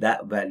them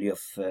that value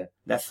of,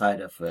 that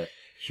side of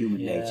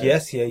human nature.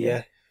 Yes,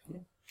 yeah.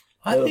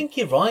 I think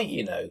you're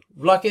right,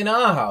 Like in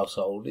our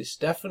household, it's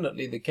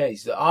definitely the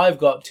case that I've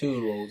got 2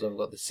 rules. I've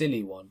got the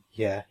silly one.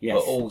 Yeah. Yes.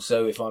 But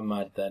also, if I'm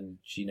mad, then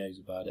she knows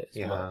about it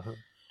as well. Yeah.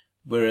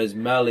 Whereas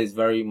Mel is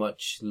very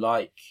much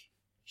like...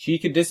 She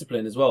can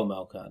discipline as well,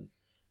 Mel can.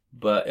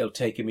 But it'll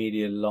take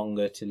Amelia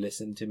longer to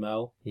listen to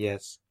Mel.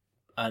 Yes.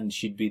 And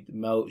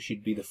Mel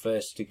should be the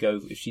first to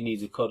go. If she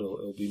needs a cuddle,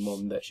 it'll be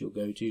Mum that she'll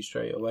go to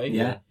straight away.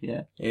 Yeah.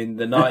 In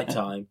the night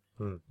time.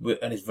 And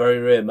it's very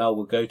rare Mel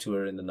will go to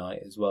her in the night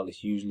as well.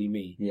 It's usually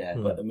me. Yeah.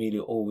 But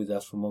Amelia always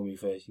asks for Mummy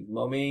first. She's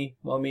Mummy.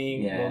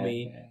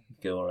 Yeah.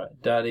 Go, all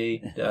right.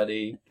 Daddy.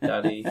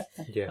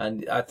 Yeah.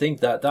 And I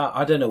think that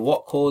I don't know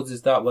what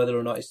causes that, whether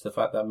or not it's the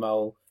fact that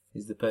Mel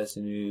is the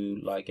person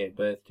who gave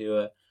birth to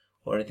her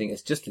or anything.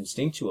 It's just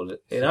instinctual.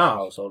 In our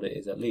household it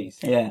is, at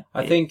least. Yeah.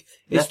 I think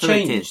it's That's what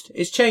it changed. is.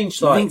 It's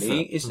changed I think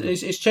slightly.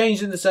 so. It's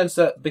changed in the sense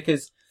that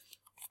because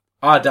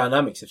our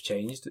dynamics have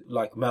changed.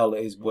 Like Mel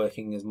is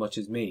working as much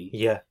as me.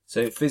 Yeah. So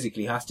it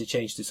physically has to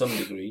change to some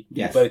degree.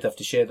 Yes. You both have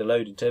to share the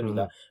load in terms of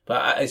that.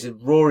 But as a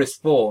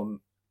rawest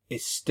form,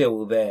 it's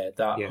still there.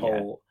 That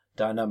whole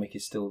dynamic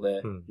is still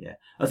there. Yeah,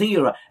 I think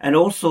you're right. And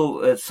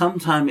also,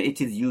 sometimes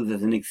it is used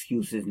as an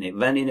excuse, isn't it?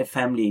 When in a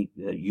family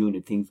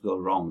unit things go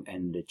wrong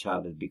and the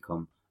child has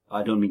become,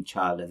 I don't mean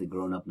child as a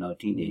grown-up now,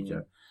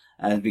 teenager,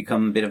 has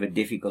become a bit of a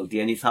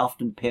difficulty. And it's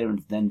often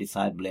parents then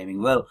decide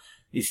blaming, well,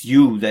 it's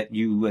you that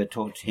you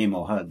taught him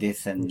or her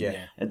this and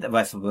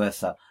vice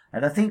versa.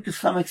 And I think to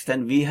some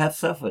extent we have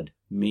suffered,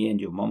 me and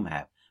your mum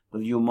have.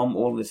 But your mum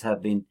always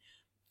have been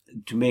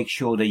to make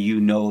sure that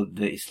you know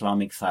the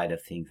Islamic side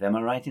of things. Am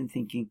I right in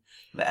thinking,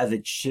 as a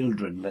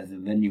children,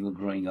 when you were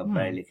growing up,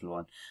 very little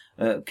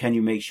one, can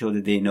you make sure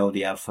that they know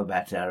the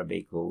alphabet,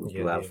 Arabic or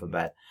Urdu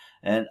alphabet?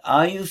 And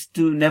I used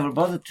to never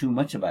bother too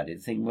much about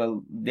it, think,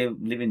 well, they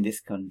live in this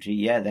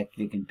country, that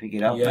they can pick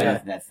it up.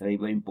 Yeah. That's the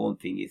very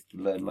important thing is to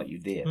learn what you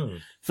dare.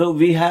 So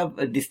we have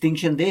a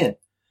distinction there.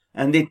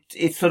 And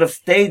it sort of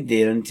stayed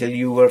there until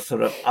you were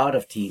sort of out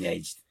of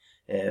teenage.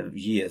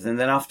 years. And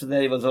then after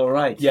that, it was all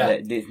right. Yeah.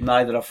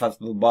 Neither of us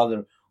will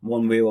bother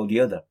one way or the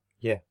other.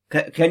 Yeah.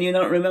 Can you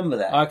not remember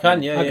that? I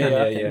can, yeah, I yeah, can,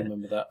 I yeah. can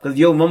remember that. Because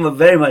your mum was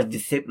very much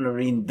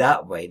disciplinary in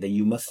that way, that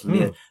you must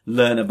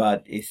learn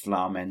about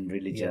Islam and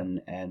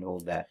religion and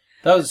all that.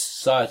 That was a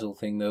societal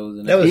thing, though,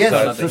 wasn't it? That was Yes,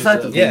 societal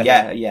societal thing. thing.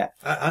 Yeah. Yeah.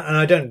 And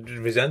I don't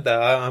resent that.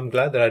 I'm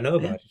glad that I know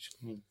about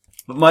it.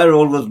 But my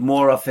role was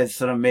more of a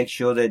sort of make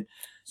sure that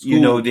you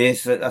School. know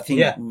this. I think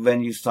Yeah.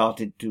 when you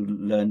started to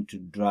learn to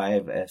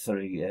drive,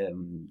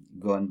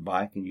 go on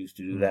bike and used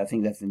to do that. I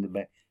think that's in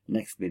the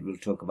next bit. We'll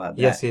talk about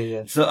that.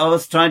 Yes. So I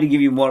was trying to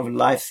give you more of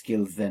life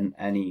skills than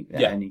any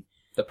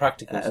The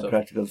practical stuff.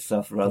 practical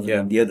stuff rather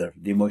Yeah. than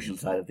the emotional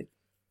side of it.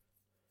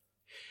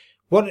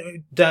 What,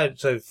 Dad,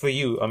 so for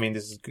you, I mean,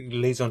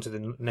 leads on to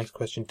the next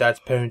question,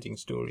 Dad's parenting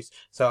stories.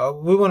 So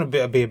we want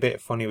to be a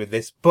bit funny with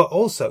this, but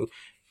also,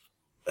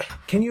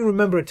 can you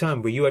remember a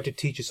time where you had to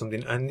teach us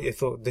something and you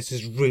thought, this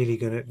is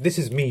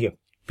me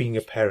being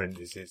a parent,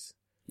 this is.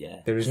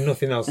 Yeah. There is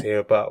nothing else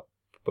here but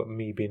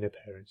me being a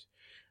parent.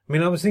 I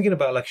mean, I was thinking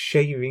about like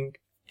shaving.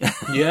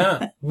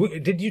 Yeah.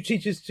 Did you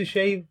teach us to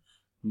shave?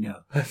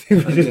 No. I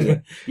think we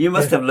did. You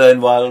must have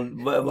learned while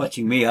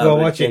watching me. While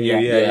watching you,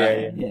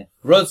 yeah.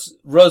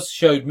 Ruz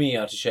showed me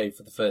how to shave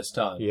for the first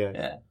time.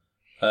 Yeah.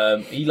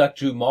 He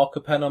drew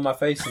marker pen on my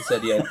face and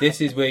said, "Yeah,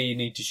 this is where you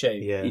need to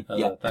shave." Yeah. I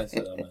was like, thanks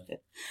for that, man.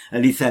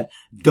 And he said,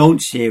 "Don't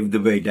shave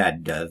the way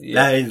Dad does. Yeah.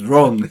 That is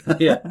wrong."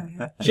 Yeah,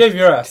 shave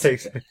your ass.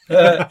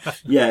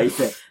 Yeah, he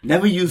said,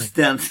 "Never use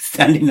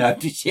standing out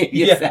to shave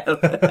yourself."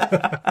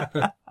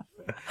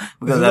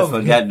 Because that's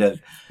what Dad does.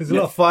 There's a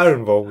lot of fire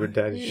involved with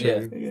Dad's Yeah.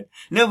 shaving. Yeah.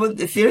 No,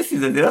 but seriously,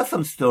 though, there are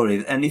some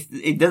stories, and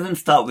it doesn't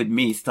start with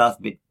me. It starts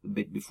a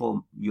bit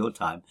before your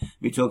time.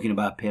 We're talking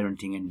about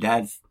parenting and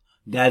dad's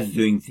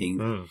doing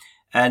things.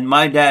 And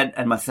my dad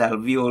and myself,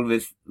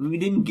 we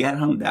didn't get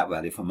on that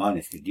well, if I'm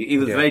honest with you. He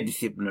was very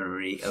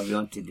disciplinary. We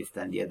wanted this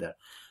and the other.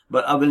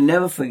 But I will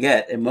never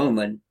forget a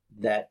moment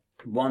that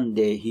one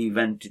day he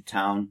went to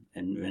town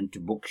and went to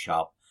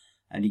bookshop,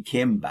 and he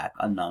came back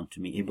unknown to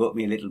me. He brought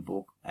me a little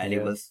book, and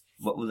it was,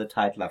 what was the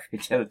title of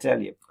it? I'll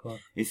tell you.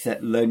 It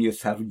said, "Learn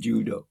Yourself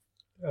Judo."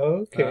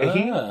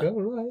 Okay. Ah.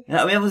 All right.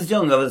 I mean, I was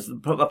young. I was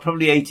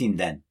probably 18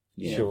 then.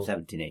 Yeah, Sure.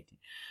 17, 18.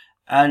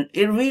 And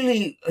it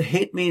really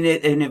hit me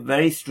in a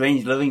very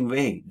strange, loving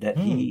way that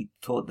he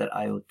thought that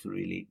I ought to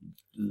really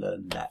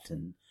learn that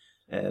and,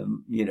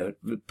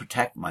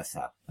 protect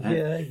myself.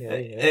 Yeah.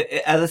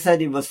 As I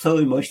said, it was so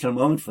emotional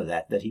moment for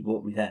that he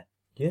brought me that.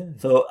 Yeah.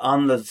 So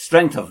on the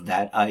strength of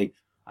that, I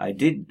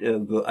did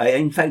go. I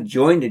in fact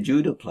joined a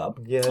judo club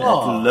Yeah.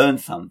 to learn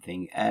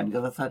something, and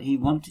because I thought he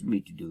wanted me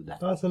to do that.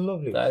 That's a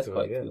lovely That is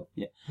story, quite cool.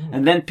 Yeah,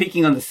 and then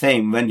picking on the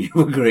same when you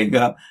were growing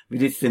up, we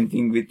did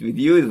something with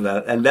you as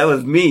well, and that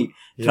was me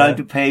trying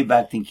to pay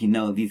back, thinking,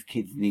 no, these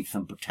kids need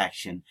some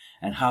protection,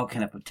 and how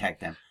can I protect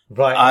them?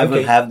 Right. I will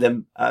okay. have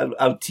them.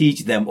 I'll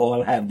teach them, or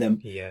I'll have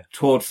them Yeah.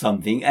 taught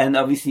something. And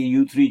obviously,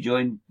 you three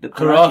joined the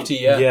Karate,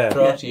 yeah. Yeah.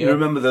 Karate, You yeah.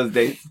 remember those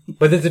days?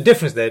 But there's a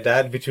difference there,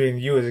 Dad, between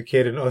you as a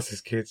kid and us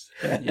as kids.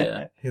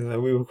 Yeah.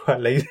 We were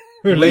quite lazy.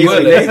 we were You lazy. were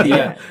Well, lazy.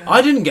 yeah.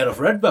 I didn't get off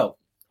red belt.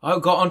 I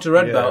got onto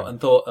red Yeah. belt and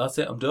thought, that's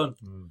it, I'm done.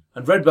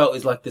 And red belt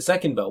is like the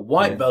second belt.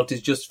 White belt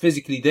is just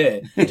physically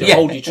there to Yeah.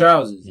 hold your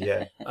trousers.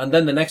 Yeah. And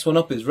then the next one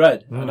up is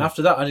red. And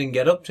after that, I didn't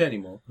get up to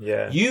anymore.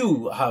 Yeah.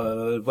 You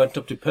went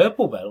up to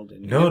purple belt,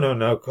 didn't you?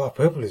 No. God,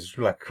 purple is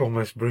like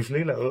almost Bruce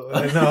Lee. No,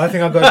 I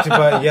think I got to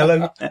buy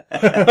yellow.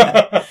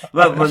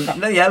 But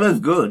no, yellow's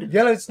good.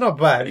 Yellow, it's not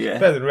bad. Yeah. It's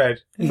better than red.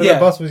 But Yeah. the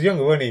boss was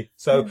younger, wasn't he?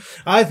 So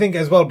I think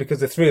as well, because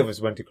the three of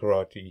us went to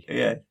karate.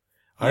 Yeah.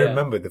 I Yeah.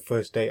 remember the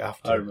first day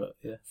after I remember,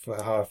 yeah. for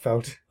how I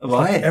felt.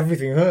 Why?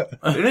 Everything hurt.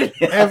 Really?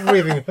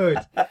 Everything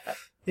hurt.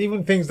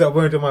 Even things that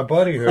weren't on my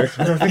body hurt.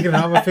 I'm thinking,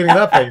 how am I feeling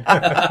that pain?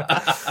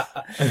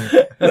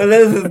 Well,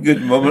 that was a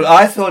good moment.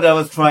 I thought I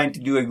was trying to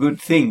do a good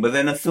thing, but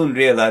then I soon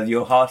realized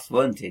your hearts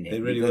weren't in it. They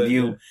really because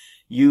weren't,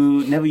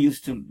 you never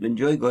used to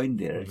enjoy going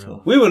there at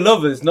all. We were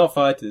lovers, not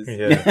fighters.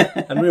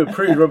 Yeah. And we were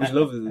pretty rubbish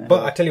lovers.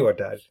 But I tell you what,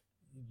 Dad,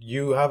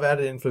 you have had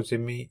an influence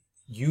in me.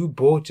 You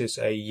bought us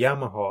a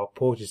Yamaha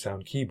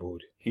Portasound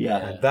keyboard. Yeah.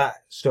 And that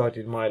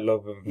started my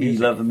love of You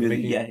music. love the music,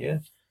 Making- yeah.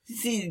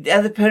 See,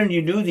 as a parent,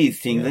 you do these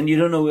things and you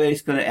don't know where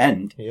it's going to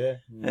end. Yeah.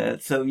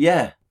 So,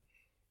 yeah.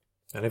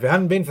 And if it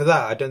hadn't been for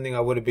that, I don't think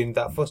I would have been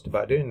that fussed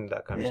about doing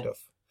that kind of Yeah. stuff.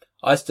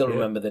 I still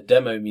remember the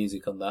demo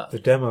music on that. The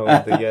demo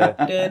of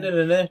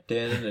the,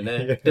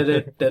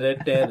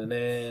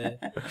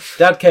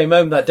 Dad came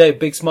home that day,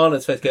 big smile on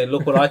his face, going,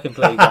 "Look what I can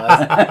play,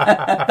 guys."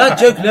 That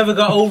joke never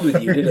got old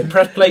with you, did it?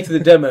 Press play to the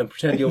demo and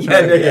pretend you're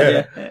playing.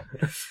 yeah.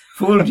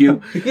 Fooled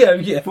you.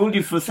 Yeah. Fooled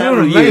you for You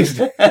several were years.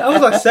 amazed. I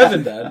was like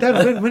 7, Dad.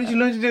 Dad, when did you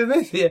learn to do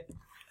this? Yeah.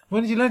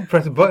 When did you learn to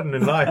press a button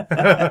and lie?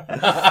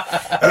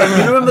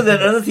 You remember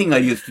that other thing I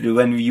used to do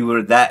when you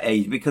were that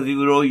age, because we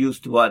were all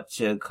used to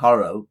watch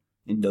Coro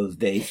in those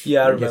days.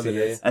 Yeah, I remember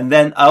Yes, this. And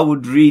then I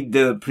would read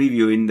the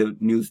preview in the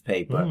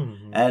newspaper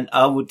and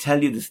I would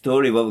tell you the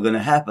story, what was going to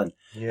happen.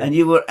 Yeah. And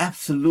you were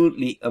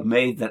absolutely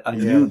amazed that I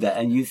knew that.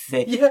 And you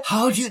say, Yeah.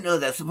 how do you know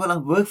that? So, well, I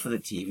work for the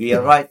TV. I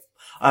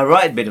I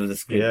write a bit of the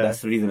script. Yeah.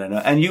 That's the reason I know.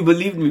 And you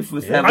believed me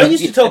for 7 I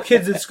used to tell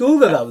kids at school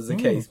that was the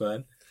case,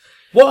 man.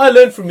 What I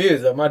learned from you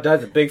is that my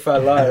dad's a big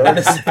fat liar,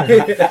 honestly.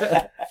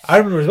 I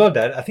remember as well,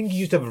 Dad. I think you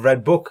used to have a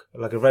red book,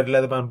 like a red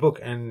leather-bound book,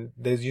 and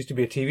there used to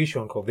be a TV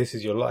show called "This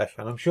Is Your Life,"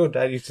 and I'm sure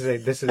Dad used to say,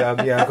 "This is I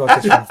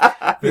got this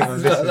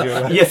from This Is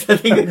Your Life." Yes, I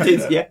think it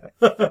is, yeah.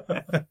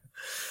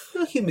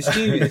 Look, you're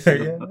mischievous. Yeah,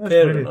 Parent, that's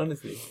brilliant.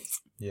 honestly.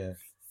 Yeah.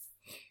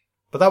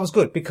 But that was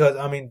good because,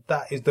 I mean,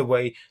 that is the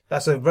way,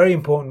 that's a very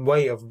important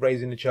way of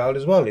raising a child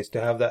as well, is to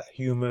have that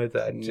humour,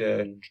 that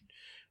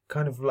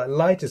kind of like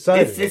lighter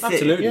side of it.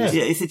 Absolutely. Yeah,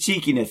 it's a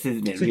cheekiness,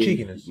 isn't it? It's a really?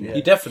 cheekiness, yeah.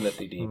 You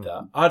definitely need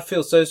that. I'd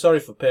feel so sorry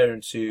for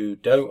parents who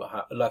don't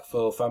have, like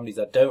for families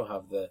that don't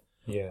have the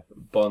Yeah.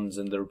 bonds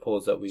and the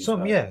rapports that we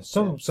Some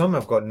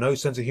have got no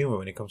sense of humour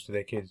when it comes to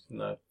their kids.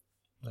 No.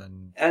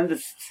 And the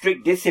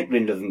strict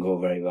discipline doesn't go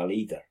very well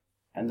either.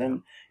 And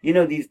then,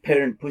 these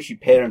pushy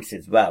parents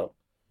as well,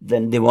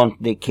 then they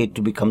want their kid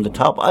to become the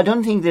top. I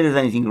don't think there is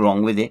anything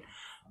wrong with it.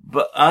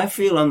 But I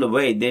feel on the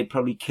way, they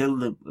probably kill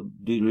the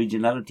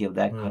originality of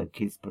that kind of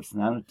kid's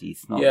personality.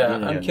 It's not there.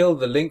 And kill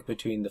the link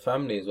between the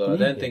family as well. I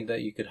don't think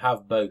that you could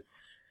have both.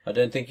 I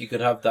don't think you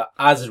could have that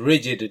as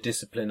rigid a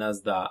discipline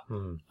as that,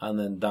 and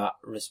then that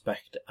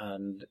respect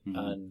and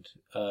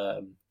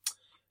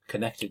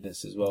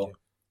connectedness as well.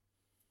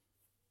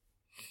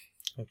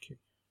 Yeah. Okay.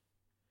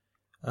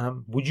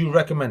 Would you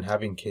recommend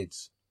having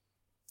kids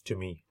to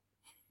me?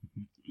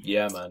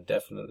 Yeah, man,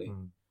 definitely.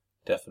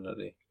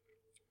 Definitely.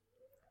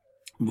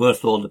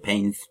 Worth all the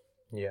pains.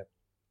 Yeah.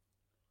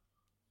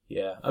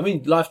 Yeah. I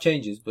mean, life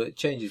changes, but it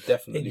changes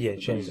definitely. Yeah, for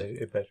the change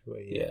better. a better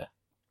way. Yeah.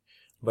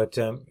 But,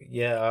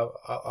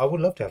 I would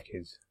love to have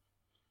kids.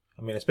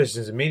 I mean, especially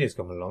since the media's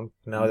come along,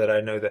 now that I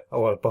know that,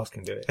 a boss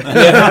can do it.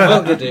 Yeah,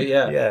 well, good do,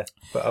 yeah. Yeah,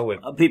 but I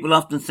would. People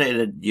often say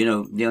that,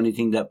 the only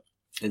thing that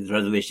is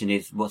reservation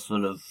is what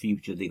sort of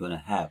future they're going to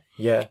have.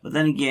 Yeah. But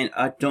then again,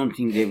 I don't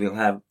think they will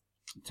have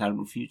a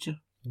terrible future.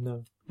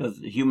 No. Because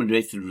the human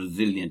race is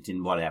resilient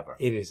in whatever.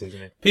 It is,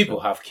 isn't it?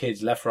 People have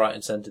kids left, right,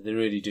 and centre. They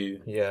really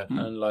do. Yeah.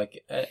 And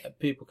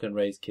people can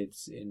raise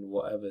kids in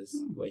whatever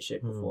way,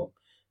 shape, or form.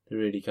 They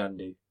really can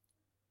do.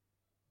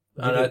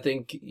 And I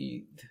think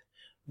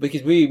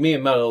because me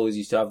and Mel always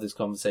used to have this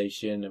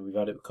conversation, and we've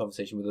had a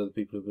conversation with other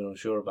people who've been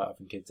unsure about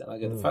having kids. And I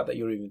get the fact that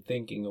you're even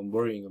thinking and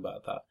worrying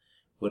about that.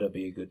 Would I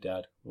be a good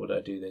dad? Would I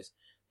do this?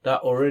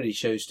 That already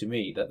shows to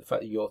me that the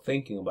fact that you're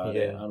thinking about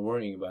it and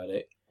worrying about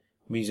it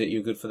means that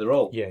you're good for the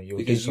role. Yeah, you'll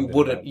because do you something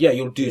wouldn't. about it. Yeah,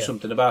 you'll do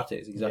something about it.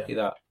 It's exactly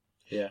that.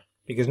 Yeah.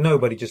 Because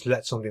nobody just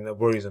lets something that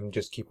worries them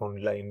just keep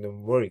on letting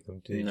them worry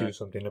them to do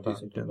something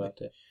about it. Don't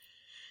they?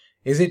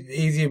 Is it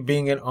easier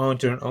being an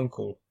aunt or an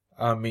uncle?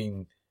 I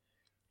mean,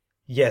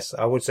 yes,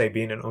 I would say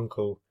being an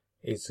uncle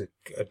is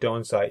a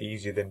darn sight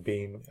easier than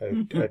being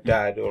a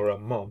dad or a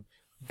mom.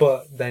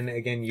 But then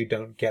again, you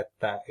don't get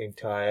that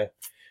entirety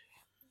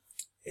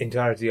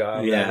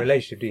of that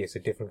relationship, do you? It's a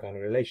different kind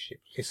of relationship.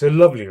 It's a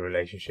lovely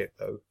relationship,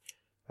 though.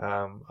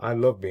 I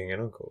love being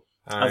an uncle.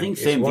 I think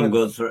same thing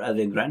goes for as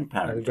a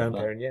grandparent. As a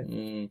grandparent, yeah.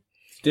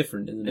 It's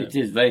different, isn't it? It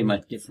is very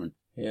much different.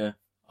 Yeah.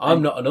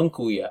 I'm not an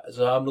uncle yet,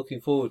 so I'm looking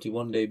forward to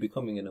one day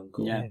becoming an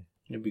uncle. Yeah.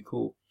 It'd be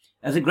cool.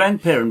 As a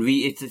grandparent,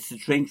 it's a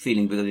strange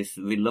feeling because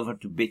we love her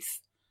to bits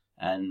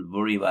and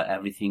worry about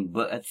everything,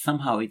 but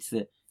somehow it's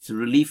a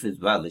relief as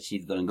well that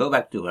she's going to go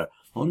back to her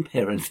own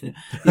parents.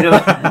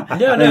 Not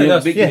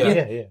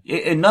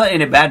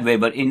in a bad way,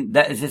 but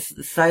that is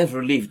a sigh of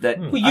relief that.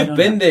 Well, you've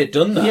been there,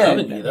 done that,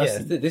 haven't you? Yeah.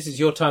 This is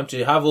your time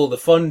to have all the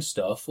fun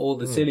stuff, all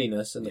the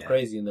silliness and the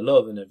crazy and the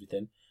love and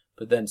everything,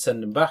 but then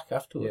send them back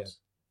afterwards.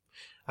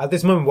 At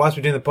this moment, whilst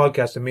we're doing the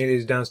podcast, Amelia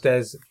is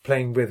downstairs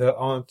playing with her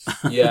aunt,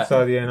 Yeah.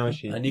 Sadia and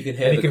Aishi. And you can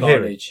hear the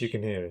carnage. You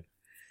can hear it.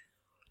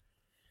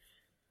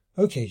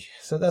 Okay,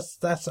 so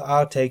that's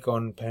our take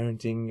on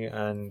parenting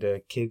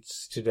and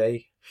kids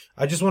today.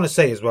 I just want to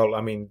say as well,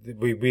 I mean,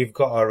 we've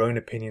got our own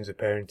opinions of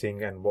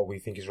parenting and what we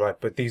think is right,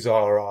 but these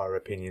are our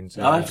opinions.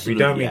 We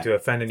don't mean to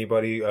offend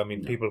anybody. I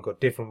mean, people have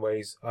got different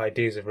ways,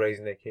 ideas of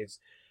raising their kids,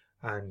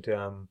 and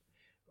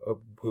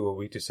who are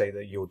we to say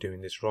that you're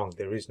doing this wrong?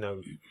 There is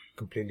no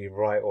completely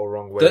right or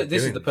wrong way of doing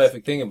This is the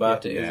perfect thing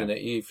about it, isn't it?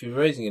 If you're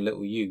raising a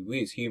little you,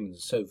 we as humans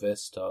are so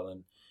versatile,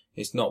 and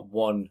it's not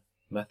one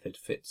method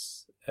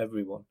fits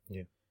everyone.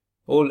 Yeah.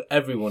 All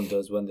everyone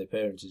does when they're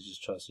parents is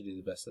just tries to do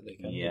the best that they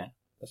can. Yeah. Do.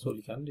 That's what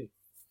you can do.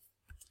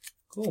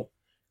 Cool.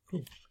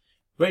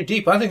 Very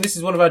deep. I think this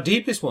is one of our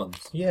deepest ones.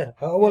 Yeah.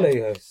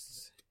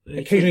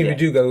 Occasionally we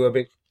do go a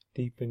bit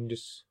deep and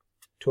just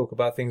talk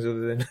about things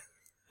other than...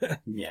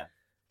 Yeah.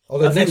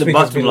 Although I think the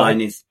bottom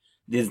line is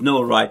there's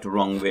no right or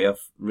wrong way of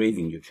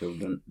raising your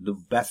children. The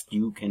best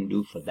you can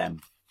do for them.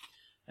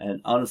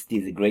 And honesty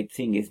is a great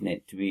thing, isn't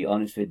it? To be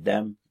honest with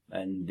them,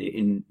 and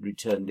in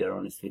return they're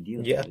honest with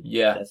you. Yeah.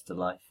 Yeah. That's the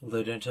life.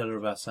 Although don't tell her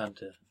about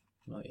Santa.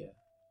 Not yet.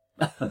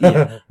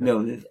 Yeah.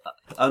 No, there's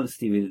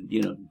honesty with,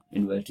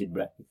 inverted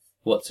brackets.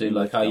 What, so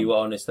like how you were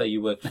honest that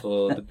you worked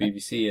for the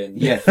BBC and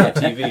Yes.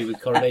 TV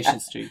with Coronation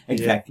Street?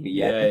 Exactly,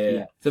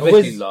 yeah. So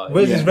basically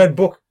Where's his red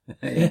book?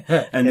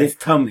 And this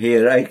thumb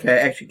here, I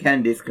actually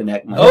can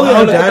disconnect my. Oh,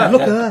 Wow, yeah, Dad,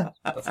 look at that.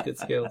 That's good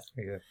skills.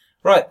 Yeah.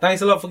 Right,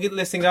 thanks a lot for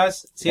listening,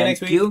 guys. See you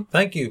next week. You.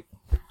 Thank you.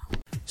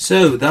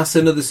 So that's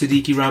another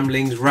Siddiqui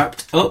Ramblings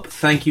wrapped up.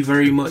 Thank you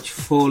very much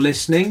for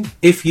listening.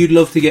 If you'd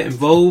love to get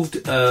involved,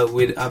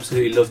 we'd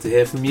absolutely love to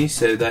hear from you.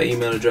 So that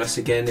email address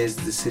again is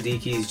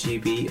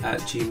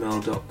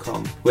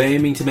thesiddiquisgb@gmail.com. We're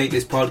aiming to make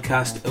this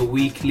podcast a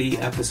weekly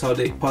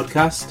episodic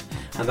podcast,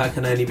 and that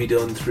can only be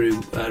done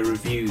through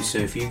reviews. So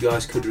if you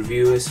guys could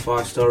review us,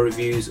 5-star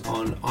reviews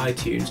on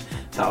iTunes,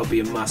 that would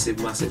be a massive,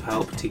 massive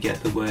help to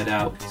get the word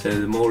out. So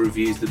the more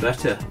reviews, the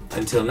better.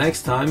 Until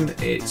next time,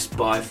 it's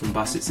bye from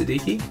Basit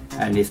Siddiqui.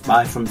 And it's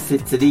bye from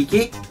Sid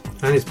Siddiqui.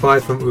 And it's bye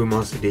from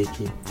Umar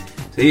Siddiqui.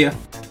 See ya.